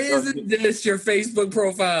 why isn't this your Facebook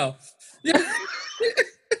profile? And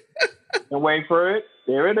wait for it.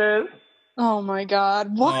 There it is. Oh my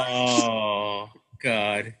god. What? Oh,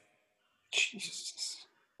 God. Jesus.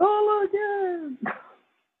 Oh, look,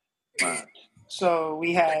 yeah. So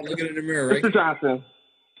we had Look at it in the mirror, right? Mr. Johnson.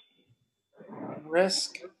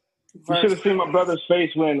 Risk You should versus have seen my brother's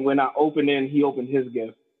face when I opened it and he opened his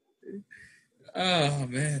gift. Oh,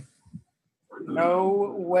 man.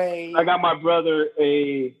 No Way. I got my brother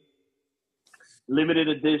a limited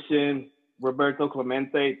edition Roberto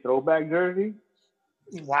Clemente throwback jersey.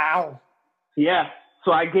 Wow. Yeah.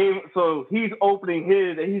 So he's opening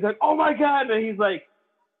his and he's like, oh my God. And he's like,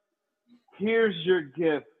 here's your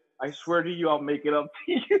gift. I swear to you, I'll make it up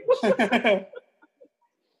to you.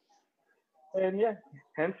 And yeah,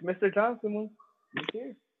 hence Mr. Johnson was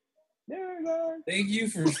here. Yeah, guys. Thank you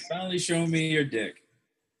for finally showing me your dick.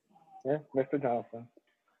 Yeah, Mr. Johnson.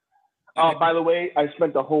 Oh, by the way, I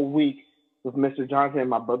spent the whole week with Mr. Johnson in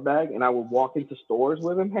my book bag, and I would walk into stores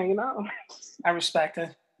with him hanging out. I respect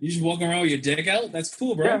it. You just walking around with your dick out? That's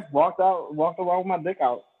cool, bro. Yeah, walked around with my dick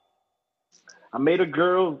out. I made a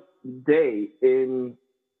girl's day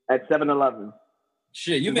at 7-Eleven.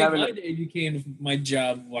 Shit, you She's made having my a- day if you came to my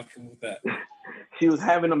job walking with that. She was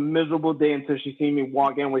having a miserable day until she seen me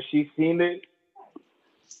walk in. When she seen it,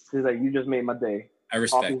 she's like, "You just made my day." I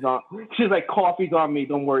respect Coffee's on. She's like, "Coffee's on me.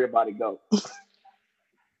 Don't worry about it. Go." See?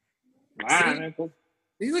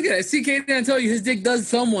 See, look at it. See, Kaden, I tell you, his dick does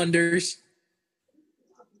some wonders.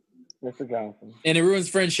 Mr. Johnson. And it ruins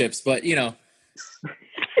friendships, but, you know.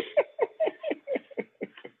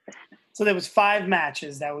 So there was 5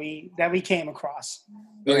 matches that we came across.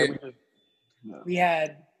 Okay. We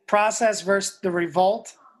had Process versus the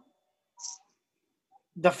Revolt,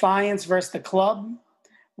 Defiance versus the Club,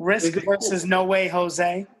 Risk Is it- versus No Way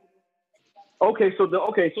Jose. Okay, so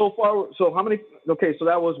far, so how many? Okay, so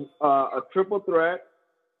that was a triple threat,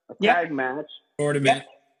 a Yep. tag match, Tournament.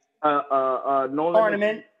 no limit.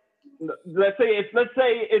 Tournament. Let's say it's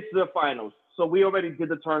the finals. So we already did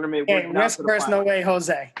the tournament. We're And down Risk to the versus No finals. Way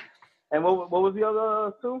Jose. And what was the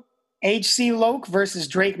other two? HC Loke versus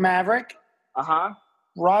Drake Maverick.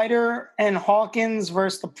 Ryder and Hawkins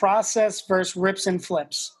versus the Process versus Rips and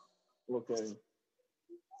Flips. Okay.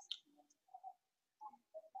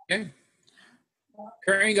 Okay.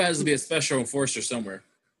 Kurt Angle has to be a special enforcer somewhere.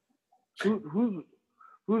 Who's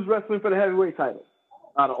wrestling for the heavyweight title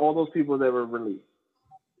out of all those people that were released?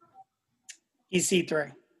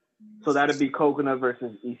 EC3. So that'd be Coconut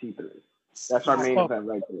versus EC3. That's our main event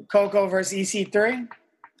right there. Coco versus EC3.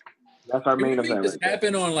 That's our main Can we make event this right there.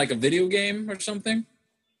 happen on like a video game or something?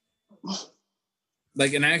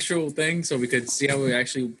 Like an actual thing so we could see how it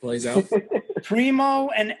actually plays out? Primo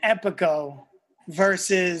and Epico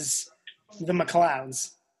versus the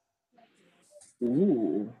McLeods.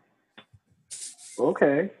 Ooh.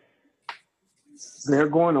 Okay. They're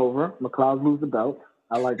going over. McLeod lose the belt.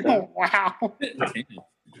 I like that. Wow.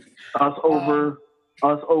 Us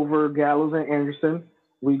over Gallows and Anderson.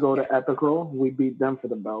 We go to Epical. We beat them for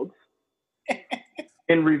the belts.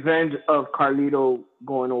 In revenge of Carlito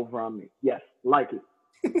going over on me. Yes, like it.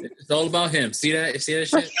 It's all about him. See that? See that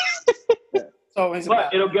shit?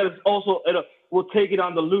 But it'll get us also. We'll take it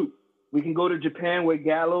on the loop. We can go to Japan with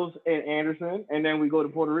Gallows and Anderson, and then we go to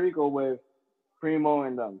Puerto Rico with Primo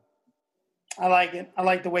and them. I like it. I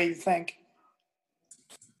like the way you think.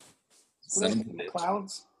 Son of a bitch.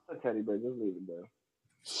 Clouds. A teddy bear, just leave it there.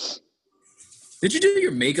 Did you do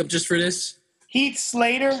your makeup just for this? Heath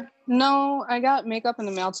Slater. No, I got makeup in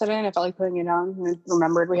the mail today, and I felt like putting it on. And I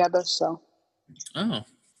remembered we had this, so. Oh.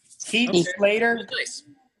 Heath Slater Nice.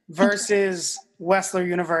 versus Wrestler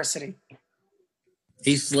University.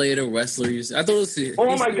 Heath Slater, Wrestler. I thought it was.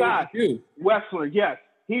 Oh my God. Wrestler, yes.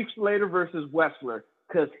 Heath Slater versus Wrestler.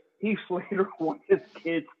 Because Heath Slater wants his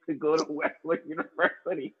kids to go to Wrestler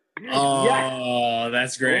University. Oh, yes.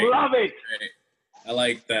 That's great. Love it. Great. I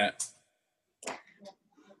like that.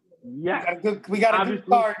 Yeah. We got a good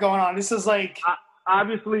card going on. This is like...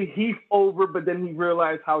 Obviously, Heath over, but then he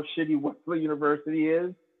realized how shitty Wrestler University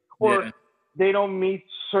is. Or they don't meet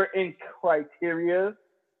certain criteria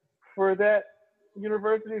for that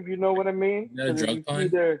university, if you know what I mean. Drug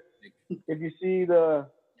fine? If you see the...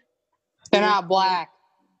 They're not black.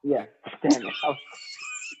 Yeah, stand out.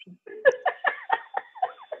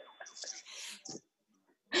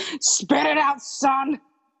 Spit it out, son.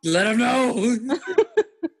 Let him know.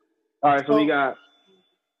 All right, so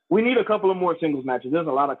we need a couple of more singles matches. There's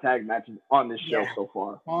a lot of tag matches on this show so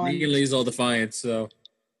far. Negan leaves all defiance, so.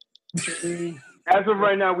 As of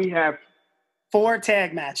right now, we have 4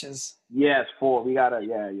 tag matches. Yes, 4. We gotta,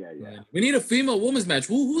 yeah. We need a female-women's match.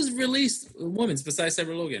 Who's released women's besides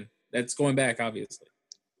Sarah Logan? That's going back, obviously.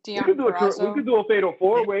 We could do a fatal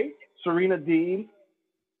 4-way. Serena Deeb,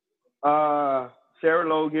 Sarah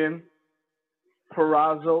Logan,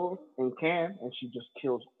 Purrazzo, and Cam, and she just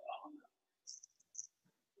kills all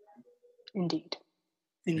of them.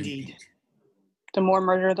 Indeed. The more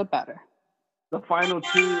murder, the better. The final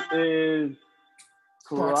 2 is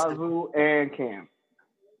Purrazzo and Cam.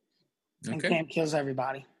 And Cam kills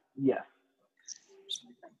everybody. Yes.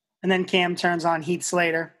 And then Cam turns on Heath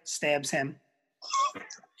Slater, stabs him.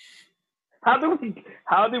 How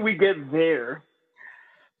did we get there?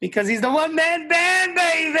 Because he's the one-man band,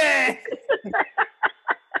 baby!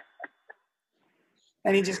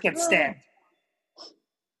 And he just gets stabbed.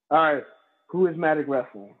 All right. Who is Matic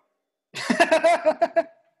Wrestling?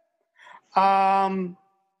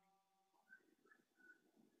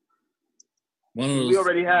 We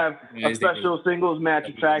already have a special singles match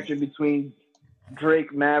attraction between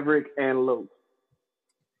Drake, Maverick, and Luke.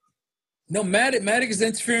 No, Matic is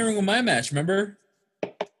interfering with my match, remember?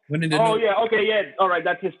 Yeah. Okay, yeah. All right,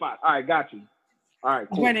 that's his spot. All right, got you. All right,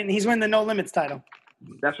 cool. He's winning the No Limits title.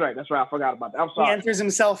 That's right. I forgot about that. I'm sorry. He enters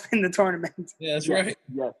himself in the tournament. Yeah, that's right.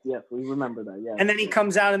 Yes. We remember that, yeah. And then he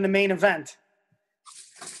comes out in the main event.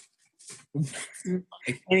 And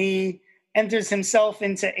he enters himself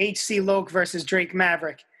into HC Loke versus Drake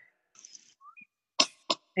Maverick.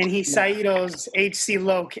 And he Saido's HC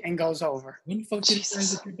Loke and goes over. When the fuck did he turn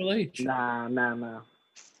to Triple H? Nah.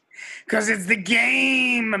 Because it's the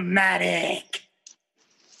game, Matic.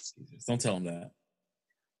 Don't tell him that.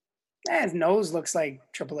 His nose looks like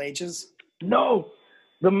Triple H's. No,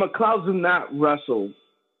 the McLeods do not wrestle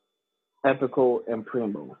Epical and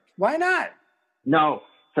Primo. Why not? No,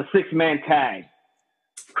 it's a 6-man tag.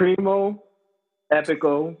 Primo,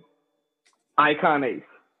 Epico, Icon Ace.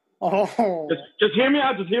 Oh. Just hear me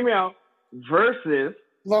out. Versus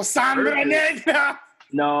Los Hombres Negros.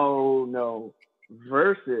 No.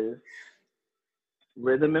 Versus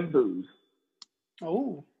Rhythm and Booze.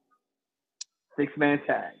 Oh. 6-man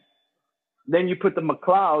tag. Then you put the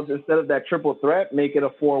McLeods, instead of that triple threat, make it a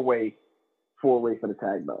 4-way for the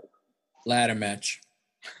tag belt. Ladder match.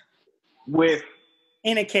 With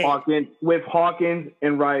in a cage. Hawkins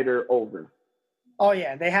and Ryder over. Oh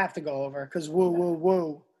yeah, they have to go over because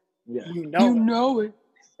woo. Yeah. You know it.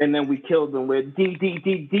 And then we killed them with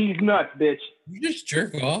D's nuts, bitch. You just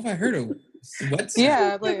jerk off? I heard a sweat.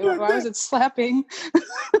 Yeah, like why was it slapping?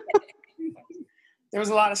 There was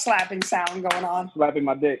a lot of slapping sound going on. Slapping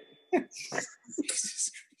my dick.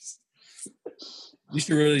 You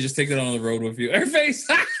should really just take that on the road with you. Her face.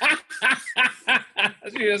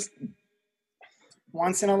 Just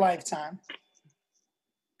once in a lifetime.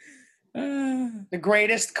 The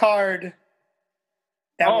greatest card.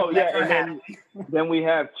 Then we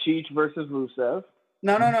have Cheech versus Rusev.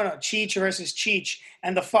 No. Cheech versus Cheech,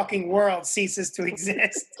 and the fucking world ceases to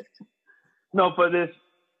exist. No, for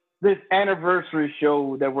this anniversary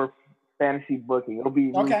show that we're fantasy booking, it'll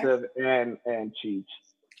be Rusev and Cheech.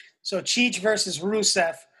 So Cheech versus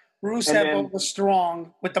Rusev. Rusev then- over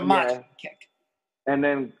Strong with the macho kick. And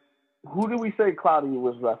then, who did we say Cloudy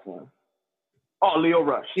was wrestling? Oh, Leo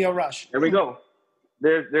Rush. Leo Rush. There we go.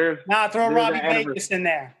 There's Now throw there's Robbie an anniversary. Vegas in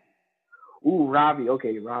there. Ooh, Robbie.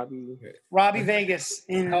 Okay, Robbie. Robbie Vegas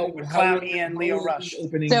in with Cloudy and Leo Rush.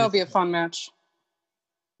 That would be a fun match.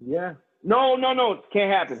 Yeah. No.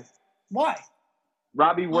 Can't happen. Why?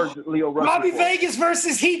 Robbie worked Leo Rush. Robbie before. Vegas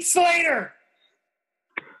versus Heath Slater.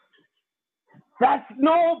 But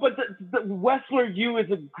the Wrestler U is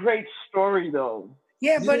a great story, though.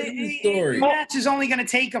 Yeah, but Yeah, it's a story. the match is only going to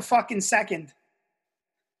take a fucking second.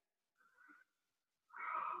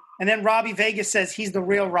 And then Robbie Vegas says he's the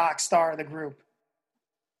real rock star of the group.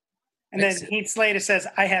 And then Heath Slater says,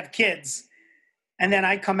 I have kids. And then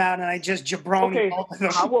I come out and I just jabroni Okay, both of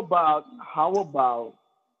them. how about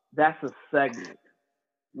that's a segment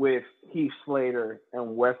with Heath Slater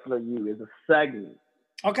and Wrestler U is a segment.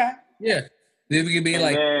 Okay. Yeah. Then we could be And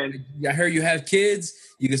like, then- I heard you have kids.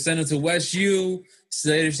 You can send them to West U.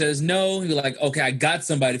 Slater says no. You're like, okay, I got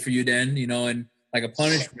somebody for you then, and like a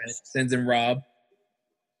punishment, sends in Rob.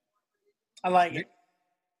 I like it.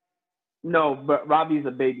 No, but Robbie's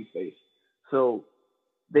a babyface. So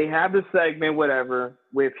they have the segment, whatever,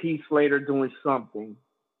 with Heath Slater doing something.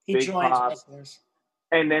 He Big joins Pop. wrestlers.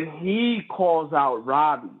 And then he calls out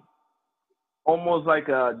Robbie. Almost like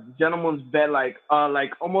a gentleman's bet, like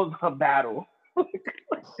almost a battle.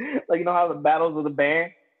 Like you know how the battles of the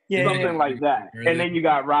band? Yeah, Something like that. Really? And then you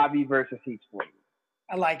got Robbie versus Heath Slater.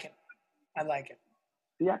 I like it.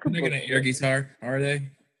 Yeah, I could They're put going to air guitar, are they?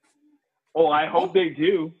 Oh, I hope they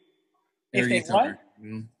do. If Air they guitar. what?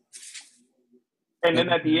 Mm. And then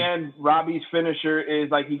at the end, Robbie's finisher is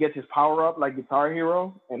like he gets his power up like Guitar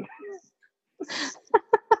Hero, and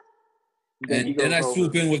then he And then goes I over.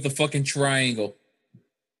 swoop in with the fucking triangle.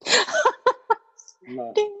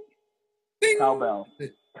 No. Ding. Cowbell,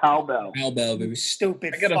 Cowbell, baby.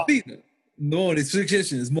 Stupid I got a fuck. feet. No, the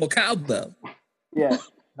suggestion is more cowbell. yeah,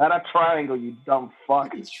 not a triangle, you dumb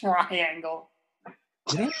fuck. Triangle.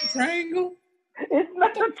 You know triangle? It's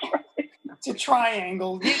not a triangle. It's a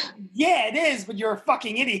triangle. Yeah, it is, but you're a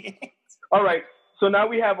fucking idiot. All right, so now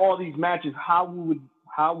we have all these matches. How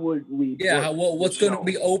would we? Yeah, book what's the going to show?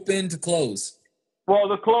 be open to close? Well,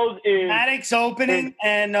 the close is Maddox opening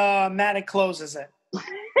and Maddox closes it.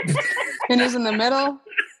 And he's in the middle,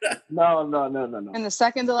 no. and the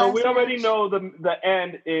second to So last. we already match. know the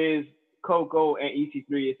end is Coco and EC3.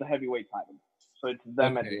 It's a heavyweight title, so it's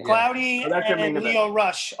them at the Okay, end. yeah. Cloudy So that's your main and event. Leo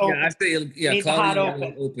Rush open. Yeah, I say Need the hot Cloudy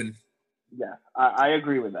open. open. Yeah, I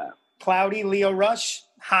agree with that. Cloudy, Leo Rush,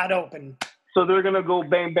 hot open. So they're gonna go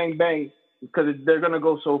bang, bang, bang because they're gonna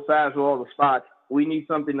go so fast with all the spots. We need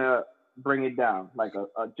something to bring it down, like a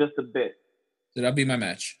just a bit. So that'll be my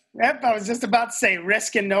match. Yep, I was just about to say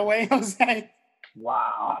risk and no way, Jose.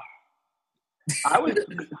 Wow. I was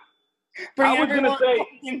Bring I was gonna everyone say-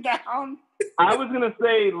 fucking down. I was gonna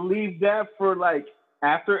say leave that for like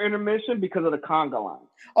after intermission because of the conga line.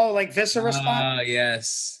 Oh, like Viscera spot? Ah,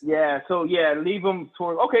 yes. Yeah, so yeah, leave them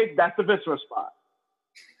toward. Okay, that's the Viscera spot.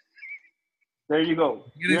 There you go.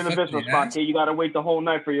 You You're in the fuck Viscera me, spot. huh? Okay, you gotta wait the whole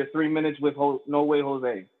night for your 3 minutes with No Way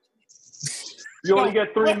Jose. You only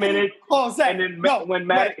get 3 minutes, Jose. and then no, when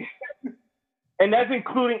Matt, and that's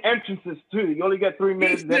including entrances too. You only get 3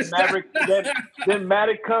 minutes. Then Maverick, then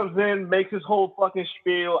Matic comes in, makes his whole fucking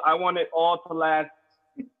spiel. I want it all to last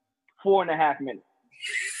 4.5 minutes.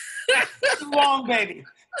 too long, baby.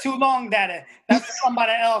 Too long, daddy. That's for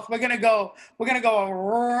somebody else. We're gonna go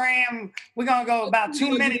ram. We're gonna go about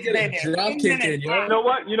 2 minutes, Get a baby. drop 2 kick minutes. in, yo.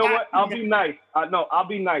 You know what? I'll be nice. No, I'll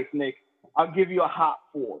be nice, Nick. I'll give you a hot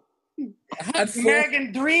 4. Hot four.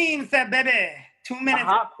 American Dream, that baby. 2 A minutes.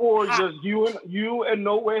 hot 4, Hot. just you and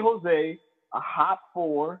No Way Jose. A hot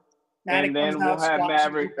 4, Matic and then comes we'll out,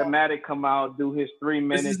 have squashes the Matic come out, do his 3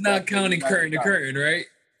 minutes. This is not counting curtain to curtain, right?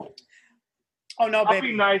 Oh no, I'll be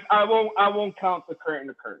baby. nice. I won't count the curtain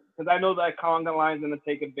to curtain because I know that conga line's gonna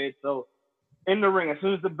take a bit. So in the ring, as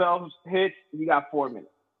soon as the bell hits, you got 4 minutes.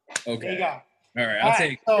 Okay. There you go. All right, All I'll right,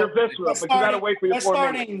 take. so You're visceral, we're but you gotta wait for your we're 4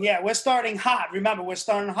 starting, minutes. Yeah, we're starting hot. Remember, we're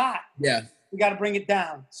starting hot. Yeah. We got to bring it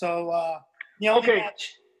down. So the only Okay.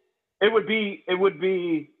 match. It would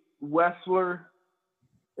be Wessler.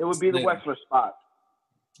 It would be the Yeah. Wessler spot.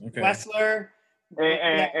 Okay. Wrestler.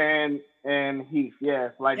 And Heath, yeah,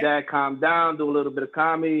 like Yep. that. Calm down, do a little bit of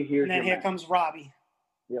comedy. Here's And then your here match. comes Robbie.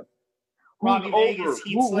 Yep. Robbie Who's Vegas, over?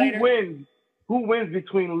 Heath Who Slater. wins? Who wins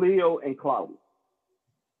between Leo and Cloudy?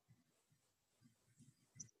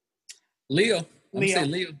 Leo. I'm Leo.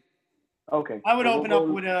 saying Leo. Okay. I would so open we'll up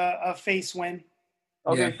go- with a face win.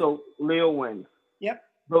 Okay, Yeah. so Leo wins. Yep.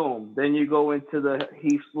 Boom. Then you go into the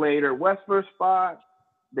Heath Slater Westbrook spot.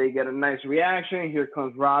 They get a nice reaction. Here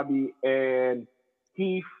comes Robbie and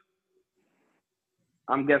Heath.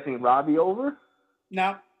 I'm guessing Robbie over.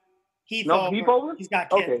 No. Heath No, over. Heath over? He's got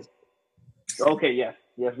kids. Okay. Okay, yes.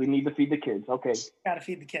 Yes, we need to feed the kids. Okay. Got to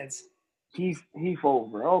feed the kids. Heath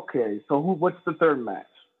over. Okay. So what's the third match?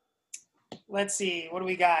 Let's see. What do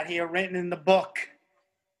we got here written in the book?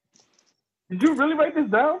 Did you really write this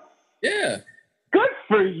down? Yeah. Good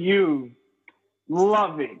for you.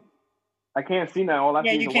 Love it. I can't see now. All I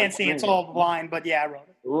Yeah, see is you a can't white see. It's screen. all blind, but yeah, I wrote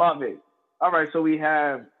it. Love it. All right, so we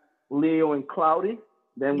have Leo and Cloudy.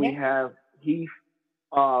 Then we Yeah. have Heath,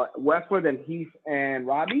 Westwood, and Heath and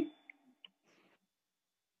Robbie.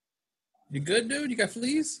 You good, dude? You got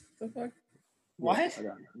fleas? What the fuck? What? I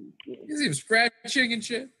got it. You see him scratching and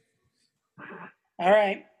shit. All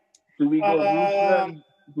right. Do we go Rusev?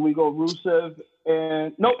 Do we go Rusev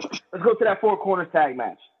and nope? Let's go to that four corners tag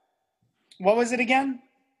match. What was it again?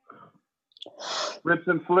 Rips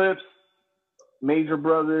and flips, Major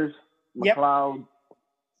Brothers, Yep. McLeod,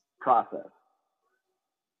 Process.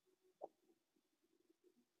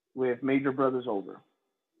 With Major Brothers over.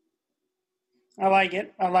 I like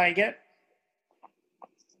it. I like it.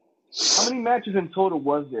 How many matches in total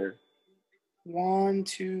was there? 1,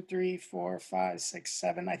 2, 3, 4, 5, 6,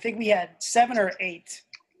 7. I think we had 7 or 8.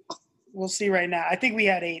 We'll see right now. I think we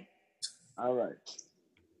had 8. All right.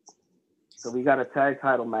 So we got a tag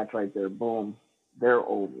title match right there. Boom. They're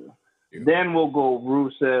over. Yeah. Then we'll go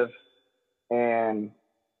Rusev and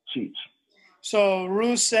Cheech. So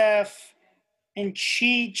Rusev and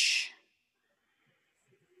Cheech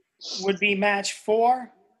would be match 4.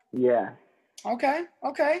 Yeah. Okay.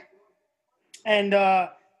 And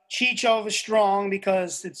Cheech over strong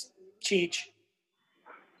because it's Cheech.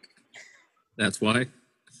 That's why.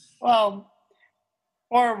 Well,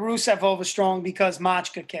 or Rusev over strong because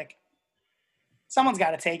Mach could kick. Someone's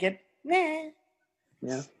got to take it. Nah.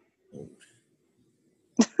 Yeah.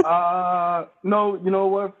 No, you know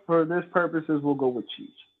what? For this purposes, we'll go with Cheech.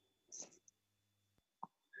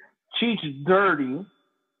 Cheech dirty,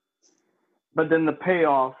 but then the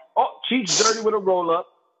payoff. Oh, Cheech dirty with a roll up.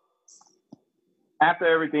 After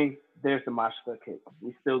everything, there's the Machka kick.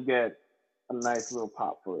 We still get a nice little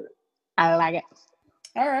pop for it. I like it.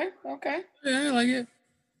 All right. Okay. Yeah, I like it.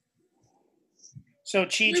 So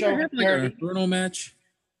Cheech We ever over had like an dirty. Inferno match.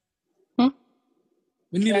 Hmm?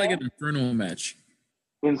 We need like Yeah. an Inferno match.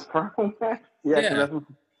 Inferno match? Yeah, 'cause Yeah.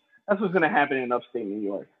 that's what's going to happen in upstate New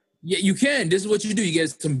York. Yeah, you can. This is what you do. You get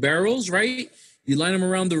some barrels, right? You line them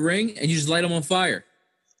around the ring, and you just light them on fire.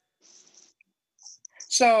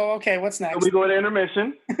 So, okay, what's So next? we go to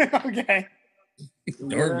intermission. Okay. We go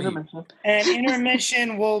to Or me. intermission. And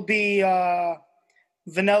intermission will be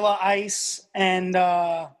Vanilla Ice and,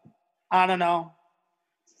 I don't know,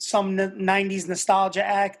 some 90s nostalgia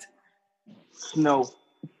act. Snow.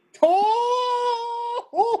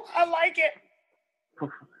 Oh, I like it.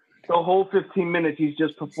 The whole 15 minutes, he's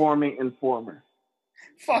just performing Informer.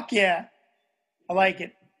 Fuck yeah. I like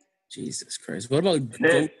it. Jesus Christ. What about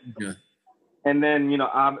Yeah. Goat? And then,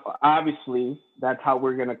 obviously, that's how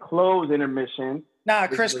we're going to close intermission. Nah,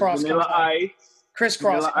 This is Crisscross Vanilla comes out. Ice.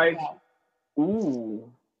 Crisscross Vanilla comes Ice. out.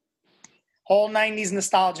 Ooh. Whole 90s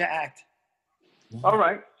nostalgia act. All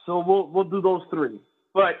right. So we'll do those three.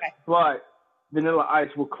 But Vanilla Ice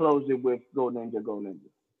will close it with Go Ninja, Go Ninja.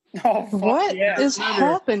 Oh, fuck What is yeah.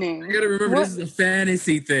 happening? You gotta remember, What- this is a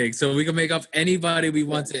fantasy thing, so we can make up anybody we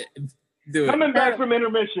want to do it. Coming back from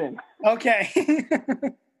intermission, Okay.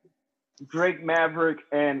 Drake Maverick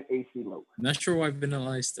and AC Loke. Not sure why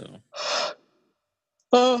Vanilla Ice though.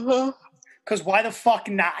 Uh-huh. Because why the fuck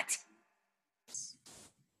not?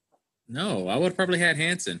 No, I would have probably had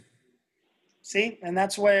Hanson. See? And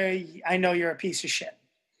that's where I know you're a piece of shit.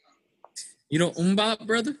 You know Umbop,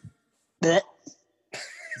 brother? Blech.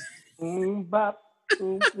 Bop,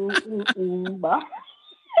 bop.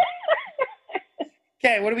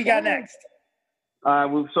 Okay, what do we got next?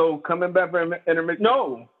 So coming back from intermission.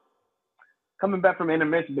 No. Coming back from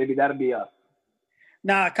intermission, baby. That'll be us.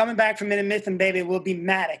 Nah, coming back from Intermission, baby, will be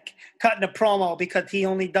Matic cutting a promo because he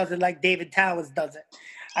only does it like David Towers does it.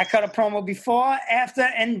 I cut a promo before, after,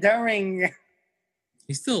 and during.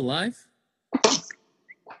 He's still alive?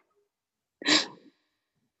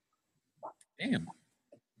 Damn.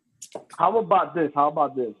 How about this?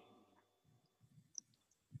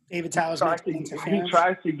 David Towers makes He interference.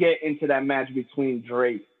 tries to get into that match between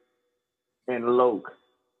Drake and Loke,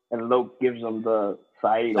 and Loke gives him the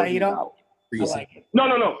Saito. Saito? out. I like it.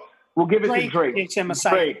 No. We'll give it to Drake. Gives him a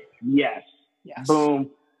cycle. Drake, yes. Boom.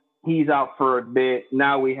 He's out for a bit.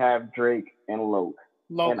 Now we have Drake and Loke.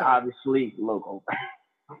 And obviously Loco.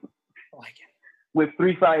 I like it. With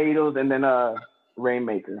 3 Faitos and then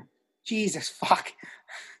Rainmaker. Jesus fuck.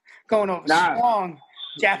 Going over strong.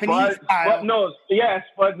 Japanese style.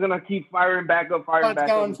 Spud's gonna keep firing back up. Spud's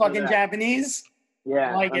going fucking Japanese.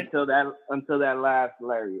 Yeah, like until that last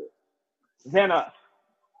lariat. Then us.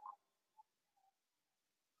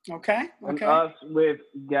 Okay. And us with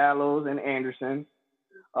Gallows and Anderson.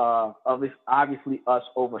 Obviously us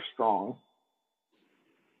over Strong.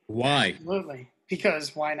 Why? Absolutely.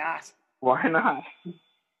 Because why not? Why not?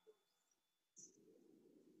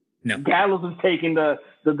 No. Gallows is taking the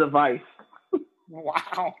device.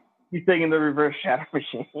 Wow. He's taking the reverse shadow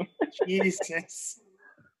machine. Jesus.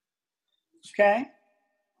 Okay.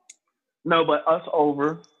 No, but us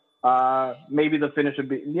over. Maybe the finish would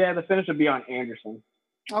be on Anderson.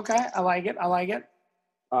 Okay, I like it.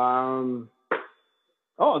 Then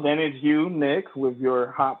it's you, Nick, with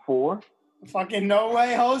your hot 4. Fucking No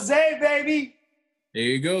Way Jose, baby. There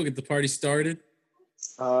you go. Get the party started.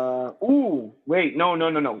 No.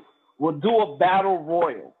 We'll do a battle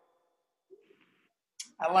royal.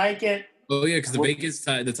 I like it. Oh yeah, because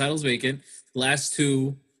the title's vacant. Last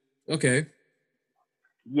 2, okay.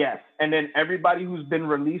 Yes, and then everybody who's been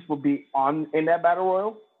released will be in that battle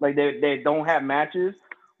royal. Like they don't have matches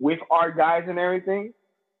with our guys and everything.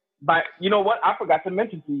 But you know what? I forgot to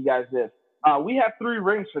mention to you guys this. We have 3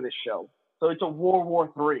 rings for this show, so it's a World War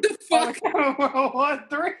III. The fuck? World War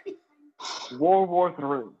III. World War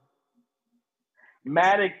III.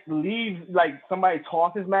 Maddox leaves, like somebody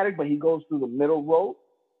tosses Maddox, but he goes through the middle rope,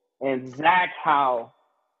 and that's how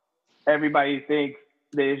everybody thinks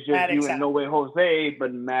that it's just Maddox you and No Way Jose,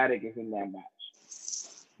 but Maddox is in that match.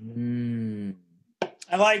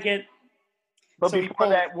 I like it. But so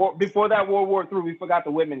before that World War III, we forgot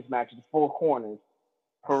the women's match, the 4 corners.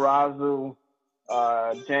 Peraza,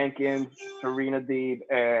 Jenkins, Serena Deeb,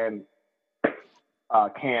 and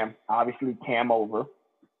Cam. Obviously, Cam over.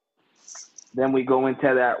 Then we go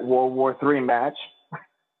into that World War III match.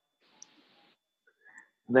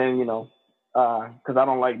 Then, because I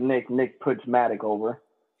don't like Nick. Nick puts Maddox over.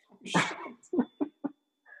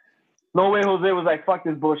 No Way Jose was like, fuck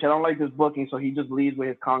this bullshit. I don't like this booking, so he just leaves with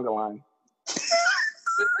his conga line.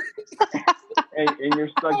 and you're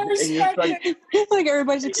stuck. Like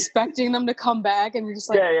everybody's expecting them to come back, and you're just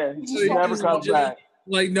like, he never comes back.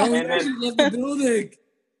 Like no one left the building.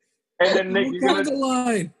 And then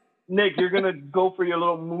Nick, you're gonna go for your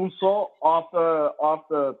little moonsault off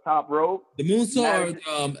the top rope. The moonsault or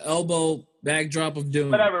the elbow backdrop of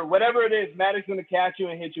doom. Whatever it is, Maddox gonna catch you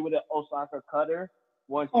and hit you with an Osaka cutter.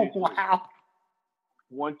 1, 2, 3. Wow.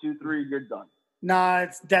 1, 2, 3, you're done. Nah,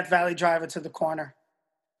 it's Death Valley Driver to the corner.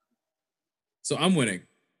 So I'm winning.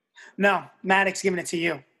 No, Maddox giving it to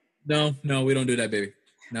you. No, we don't do that, baby.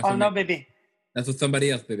 No, baby. That's with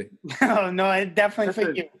somebody else, baby. No, definitely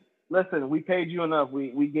for you. Listen, we paid you enough.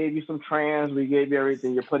 We gave you some trans. We gave you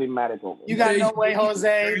everything. You're putting Maddox over. You got No Way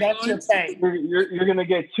Jose. That's your pay. You're going to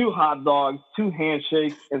get 2 hot dogs, 2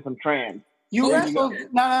 handshakes, and some trans. You wrestle.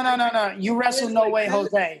 No. You wrestle No Way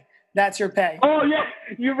Jose. That's your pay. Oh, yeah.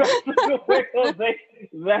 You wrestle No Way Jose.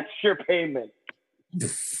 That's your payment.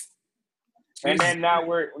 And then now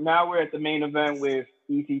we're at the main event with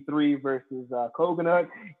EC3 versus Coconut.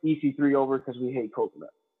 EC3 over because we hate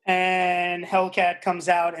Coconut. And Hellcat comes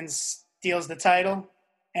out and steals the title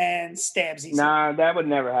and stabs EC3. Nah, that would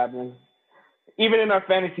never happen. Even in our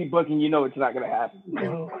fantasy booking, it's not going to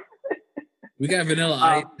happen. We got Vanilla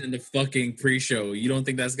Ice in the fucking pre-show. You don't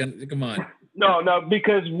think that's going to... Come on. No,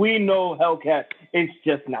 because we know Hellcat, it's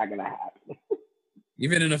just not going to happen.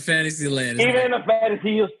 Even in a fantasy land. Even in a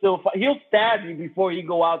fantasy, he'll still fight. He'll stab you before you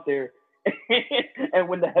go out there and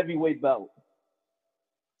win the heavyweight belt.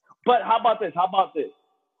 But how about this?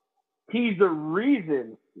 He's the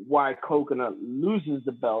reason why Coconut loses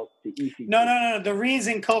the belt to EC3. No. The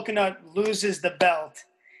reason Coconut loses the belt,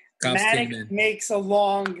 Maddox makes a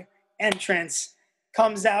long entrance,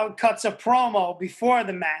 comes out, cuts a promo before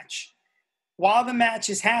the match. While the match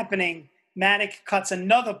is happening, Maddox cuts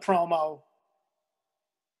another promo.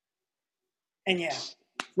 And yeah.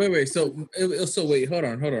 Wait. So wait. Hold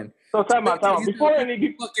on. So time out. Before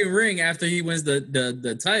any fucking ring after he wins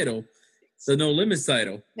the title, the No Limits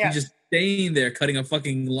title, he's just staying there cutting a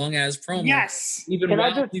fucking long ass promo. Yes. Even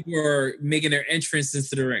while people are making their entrance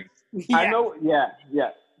into the ring. Yeah. I know.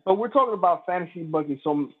 Yeah. But we're talking about fantasy booking.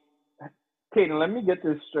 So, Kaden, let me get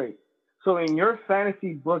this straight. So in your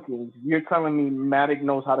fantasy bookings, you're telling me Maddox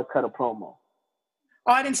knows how to cut a promo.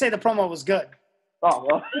 Oh, I didn't say the promo was good. Oh,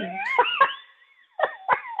 well.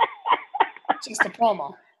 Just a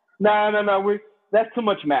promo. No. That's too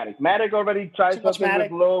much Matic. Matic already tried something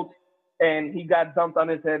with Loke, and he got dumped on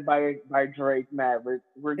his head by Drake. We're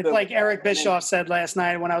It's good. like Eric Bischoff said last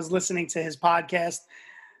night when I was listening to his podcast.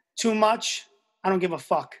 Too much, I don't give a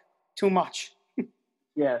fuck. Too much.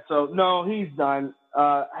 Yeah, so no, he's done.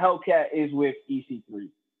 Hellcat is with EC3.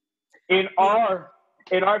 In our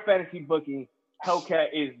fantasy booking, Hellcat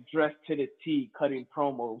is dressed to the T, cutting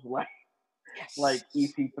promos like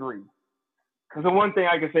EC3. Because the one thing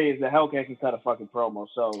I can say is that Hellcat can cut a fucking promo.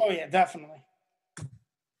 So Oh yeah, definitely.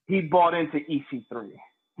 he bought into EC3.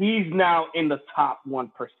 He's now in the top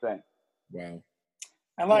 1%. Wow.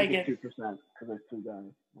 I like it. 2% because there's two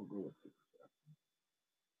guys. We'll go with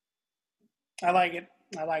 2%. I like it.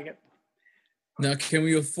 Now, can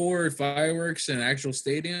we afford fireworks in an actual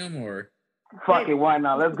stadium or? Fuck it, why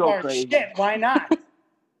not? Let's go Oh, crazy. shit, why not?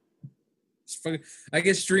 I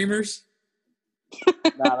guess streamers.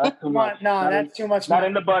 Nah, that's too much. No, that's too much. Not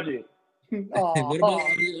in the budget.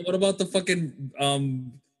 What about the fucking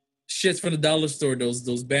shits from the dollar store?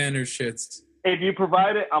 Those banner shits. If you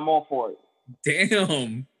provide it, I'm all for it.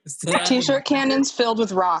 Damn. T-shirt cannons filled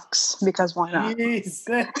with rocks, because why not? Jesus.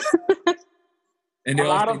 And a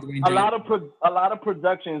lot of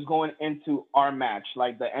production is going into our match,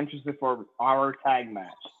 like the entrances for our tag match.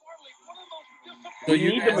 So we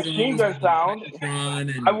need the machine gun sound.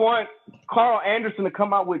 I want Carl Anderson to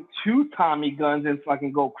come out with 2 Tommy guns and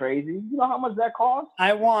fucking go crazy. You know how much that costs?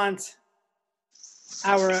 I want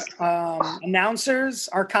our announcers,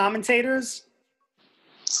 our commentators,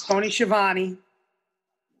 Tony Schiavone.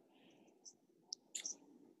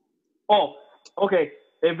 Oh, okay.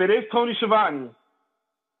 If it is Tony Schiavone,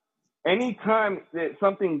 anytime that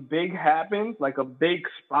something big happens, like a big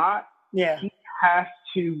spot, he has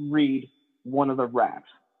to read one of the raps.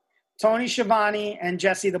 Tony Schiavone and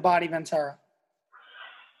Jesse the Body Ventura.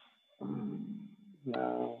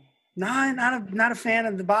 No. No, not a fan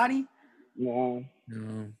of the Body? No.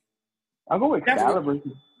 I'll go with Caliber.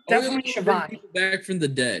 Definitely Schiavone. People back from the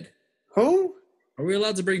dead. Who? Are we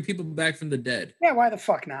allowed to bring people back from the dead? Yeah, why the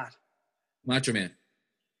fuck not? Macho Man.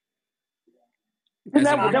 Ring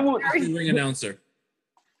announcer.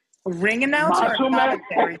 A ring announcer? Macho Man?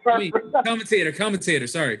 Commentator,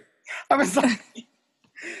 sorry. I was like,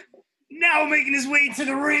 now making his way to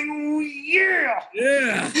the ring. Yeah.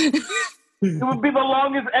 It would be the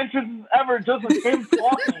longest entrance ever, just with him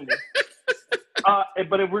talking.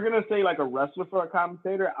 But if we're going to say like a wrestler for a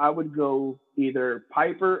commentator, I would go either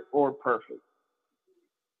Piper or Perfect.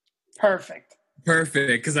 Perfect,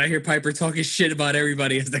 because I hear Piper talking shit about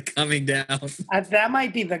everybody as they're coming down. That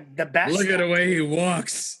might be the best. Look at the way he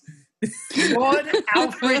walks. Lord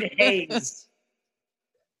Alfred Hayes.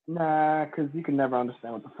 Nah, because you can never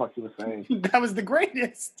understand what the fuck he was saying. That was the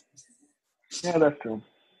greatest. Yeah, that's true.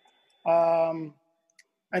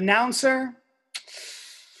 Announcer.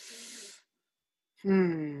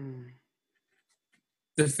 The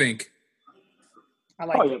Fink. I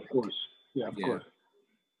like yeah, of course. Yeah, of course.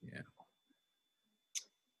 Yeah.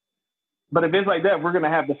 But if it's like that, we're going to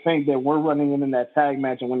have to think that we're running in that tag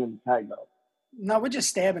match and winning the tag belt. No, we're just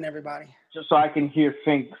stabbing everybody. Just so I can hear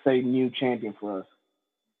Fink say new champion for us.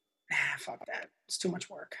 Fuck that. It's too much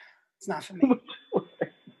work. It's not for me.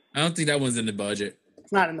 I don't think that one's in the budget.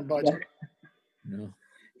 It's not in the budget. No.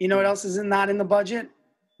 You know what else is not in the budget?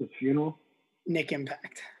 The funeral? Nick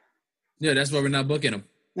Impact. Yeah, that's why we're not booking him.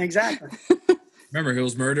 Exactly. Remember, he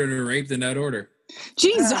was murdered and raped in that order.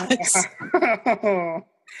 Jesus.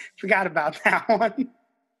 Forgot about that one.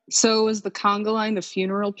 So was the conga line the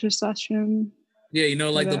funeral procession? Yeah, you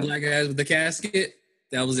know, like the black guys with the casket?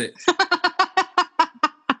 That was it.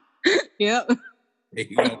 Yep. There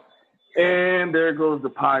you go. And there goes the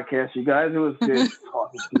podcast. You guys, it was good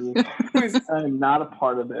talking to you. I'm not a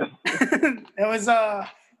part of this. It was a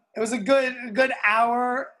good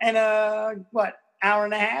hour and hour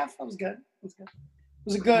and a half? That was good. It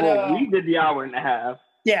was a good. Well, we did the hour and a half.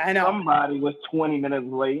 Yeah, I know. Somebody was 20 minutes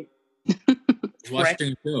late.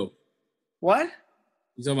 Watching the show. What?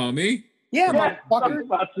 You talking about me? Yeah, motherfucker.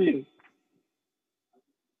 About you.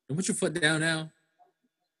 Don't put your foot down now.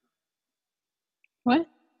 What?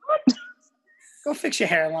 Go fix your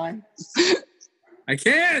hairline. I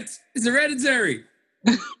can't. It's hereditary.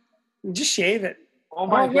 Just shave it. Oh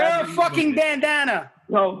my God. Wear a fucking bandana.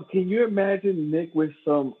 No, can you imagine Nick with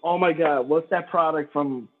some? Oh my God, what's that product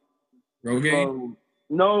from? Rogaine?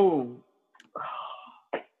 No.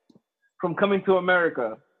 From Coming to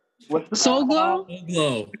America. What's the Soul Glow? Soul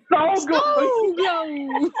Glow. Soul Glow.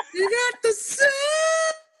 You got the sun.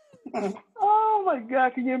 Oh my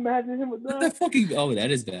God, can you imagine him with that? That fucking. Oh,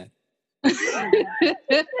 that is bad.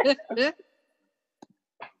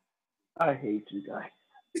 I hate you guys.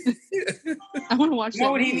 I want to watch You know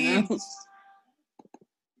that what he movie now. needs?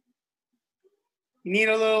 You need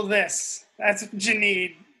a little this. That's what you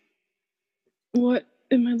need. What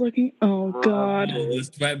am I looking? Oh God. The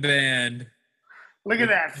sweatband. Look at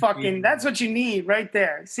that fucking. That's what you need right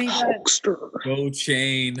there. See that? Hulkster. Gold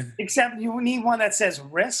chain. Except you need one that says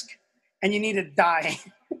risk, and you need to dye.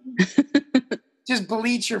 Just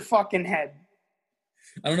bleach your fucking head.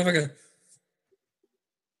 I don't know if I can.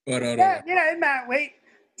 But Yeah, Matt. Wait.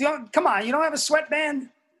 Come on. You don't have a sweatband?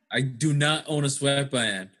 I do not own a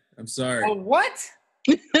sweatband. I'm sorry. Oh, what?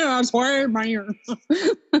 I swear, man.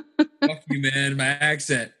 Fuck you, man. My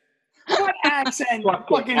accent. What accent?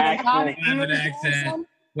 Fucking accent. I have an accent.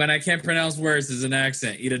 When I can't pronounce words, it's an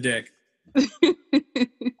accent. Eat a dick.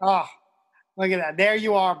 Oh, look at that. There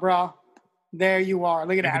you are, bro. There you are.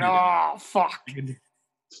 Look at that. Oh, fuck.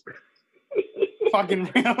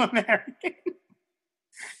 Fucking real American.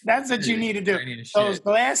 That's what you need to do. Those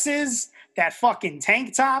glasses, that fucking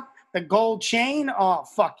tank top, the gold chain. Oh,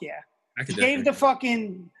 fuck yeah. Shave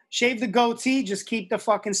the goatee. Just keep the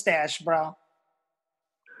fucking stash, bro.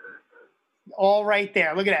 All right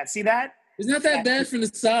there. Look at that. See that? It's not that bad from the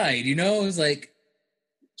side, you know? It's like.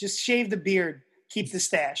 Just shave the beard. Keep the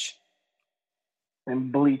stash.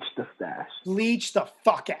 And bleach the stash. Bleach the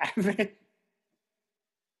fuck out of it.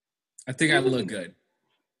 I think I look good.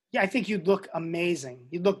 Yeah, I think you'd look amazing.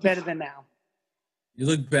 You'd look better than now. You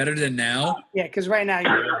look better than now? Yeah, because right now you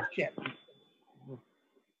look like shit.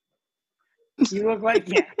 You look like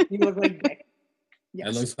Dick. Yes. I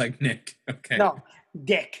look like Nick. Okay. No,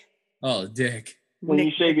 Dick. Oh, Dick. When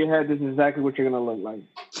you shave your head, this is exactly what you're going to look like.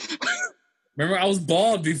 Remember, I was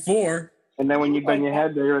bald before. And then when you bend your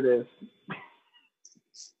head, there it is.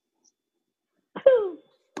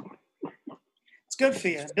 It's good for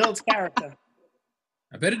you. It builds character.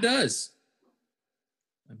 I bet it does.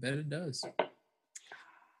 It's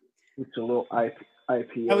a little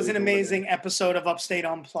IPA. That was an amazing episode of Upstate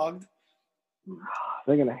Unplugged.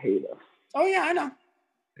 They're going to hate us. Oh, yeah, I know.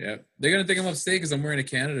 Yeah. They're going to think I'm upstate because I'm wearing a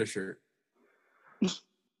Canada shirt.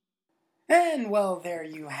 And, well, there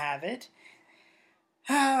you have it.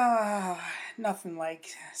 Nothing like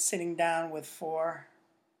sitting down with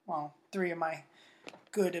three of my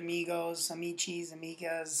good amigos, amichis,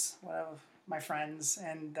 amigas, whatever, my friends,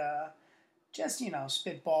 and just,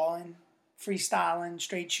 spitballing, freestyling,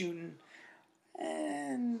 straight shooting,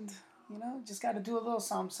 and, just got to do a little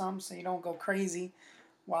something so you don't go crazy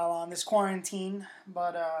while on this quarantine.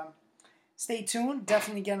 But stay tuned.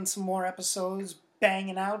 Definitely getting some more episodes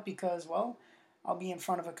banging out because, well, I'll be in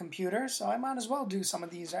front of a computer, so I might as well do some of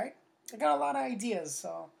these, right? I got a lot of ideas,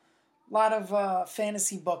 so a lot of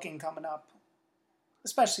fantasy booking coming up,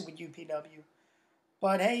 especially with UPW.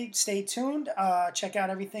 But hey, stay tuned. Check out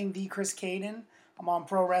everything The Chris Caden. I'm on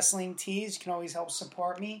Pro Wrestling Tees. You can always help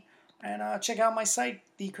support me. And check out my site,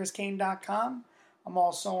 thechriscaden.com. I'm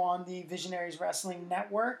also on the Visionaries Wrestling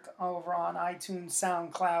Network over on iTunes,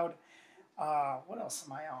 SoundCloud. What else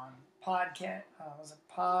am I on? Podcast. Was it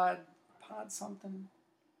Pod something?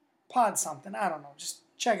 Pod something. I don't know. Just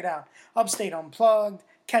check it out. Upstate Unplugged.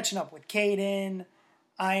 Catching up with Caden.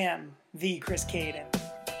 I am the Chris Caden.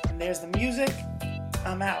 And there's the music.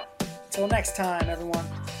 I'm out. Till next time, everyone.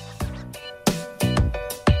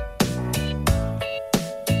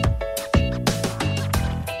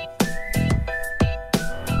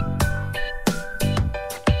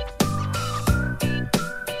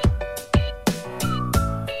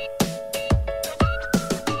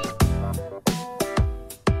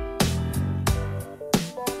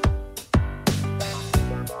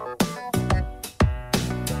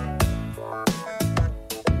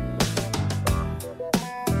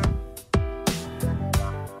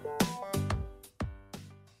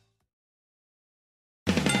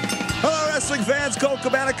 Fans, Colt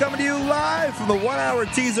Cabana coming to you live from the 1 Hour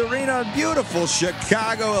Tees Arena in beautiful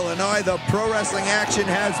Chicago, Illinois. The pro wrestling action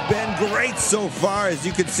has been great so far. As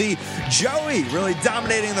you can see, Joey really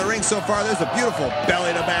dominating the ring so far. There's a beautiful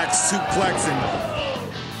belly-to-back suplex.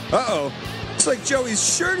 And uh-oh. Looks like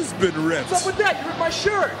Joey's shirt has been ripped. What's up with that? You ripped my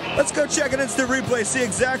shirt. Let's go check an instant replay, see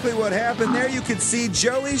exactly what happened. There you can see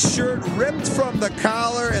Joey's shirt ripped from the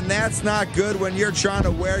collar, and that's not good when you're trying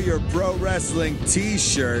to wear your pro wrestling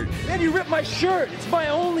t-shirt. Man, you ripped my shirt. It's my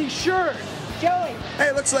only shirt. Joey.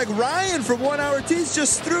 Hey, looks like Ryan from 1 Hour Tees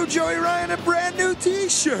just threw Joey Ryan a brand new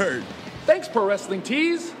t-shirt. Thanks, Pro Wrestling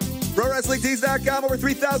Tees. ProWrestlingTees.com. Over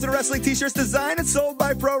 3,000 wrestling t-shirts designed and sold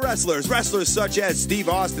by pro wrestlers. Wrestlers such as Steve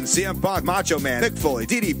Austin, CM Punk, Macho Man, Mick Foley,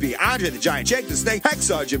 DDP, Andre the Giant, Jake the Snake,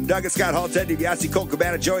 Hacksaw Jim Duggan, Scott Hall, Ted DiBiase, Colt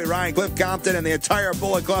Cabana, Joey Ryan, Cliff Compton, and the entire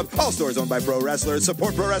Bullet Club. All stores owned by pro wrestlers.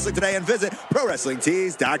 Support pro wrestling today and visit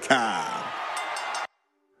ProWrestlingTees.com.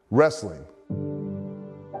 Wrestling.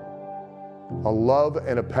 A love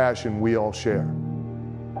and a passion we all share.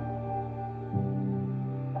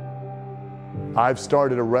 I've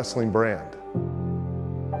started a wrestling brand.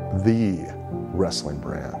 The wrestling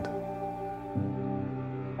brand.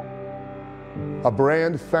 A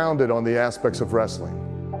brand founded on the aspects of wrestling.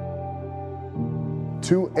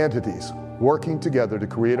 Two entities working together to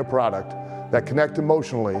create a product that connect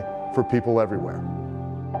emotionally for people everywhere.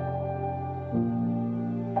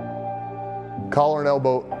 Collar and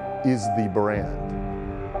Elbow is the brand.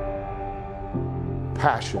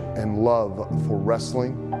 Passion and love for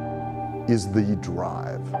wrestling is the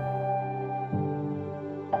drive.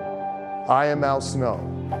 I am Al Snow,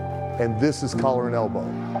 and this is Collar and Elbow,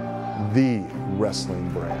 the wrestling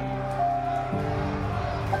brand.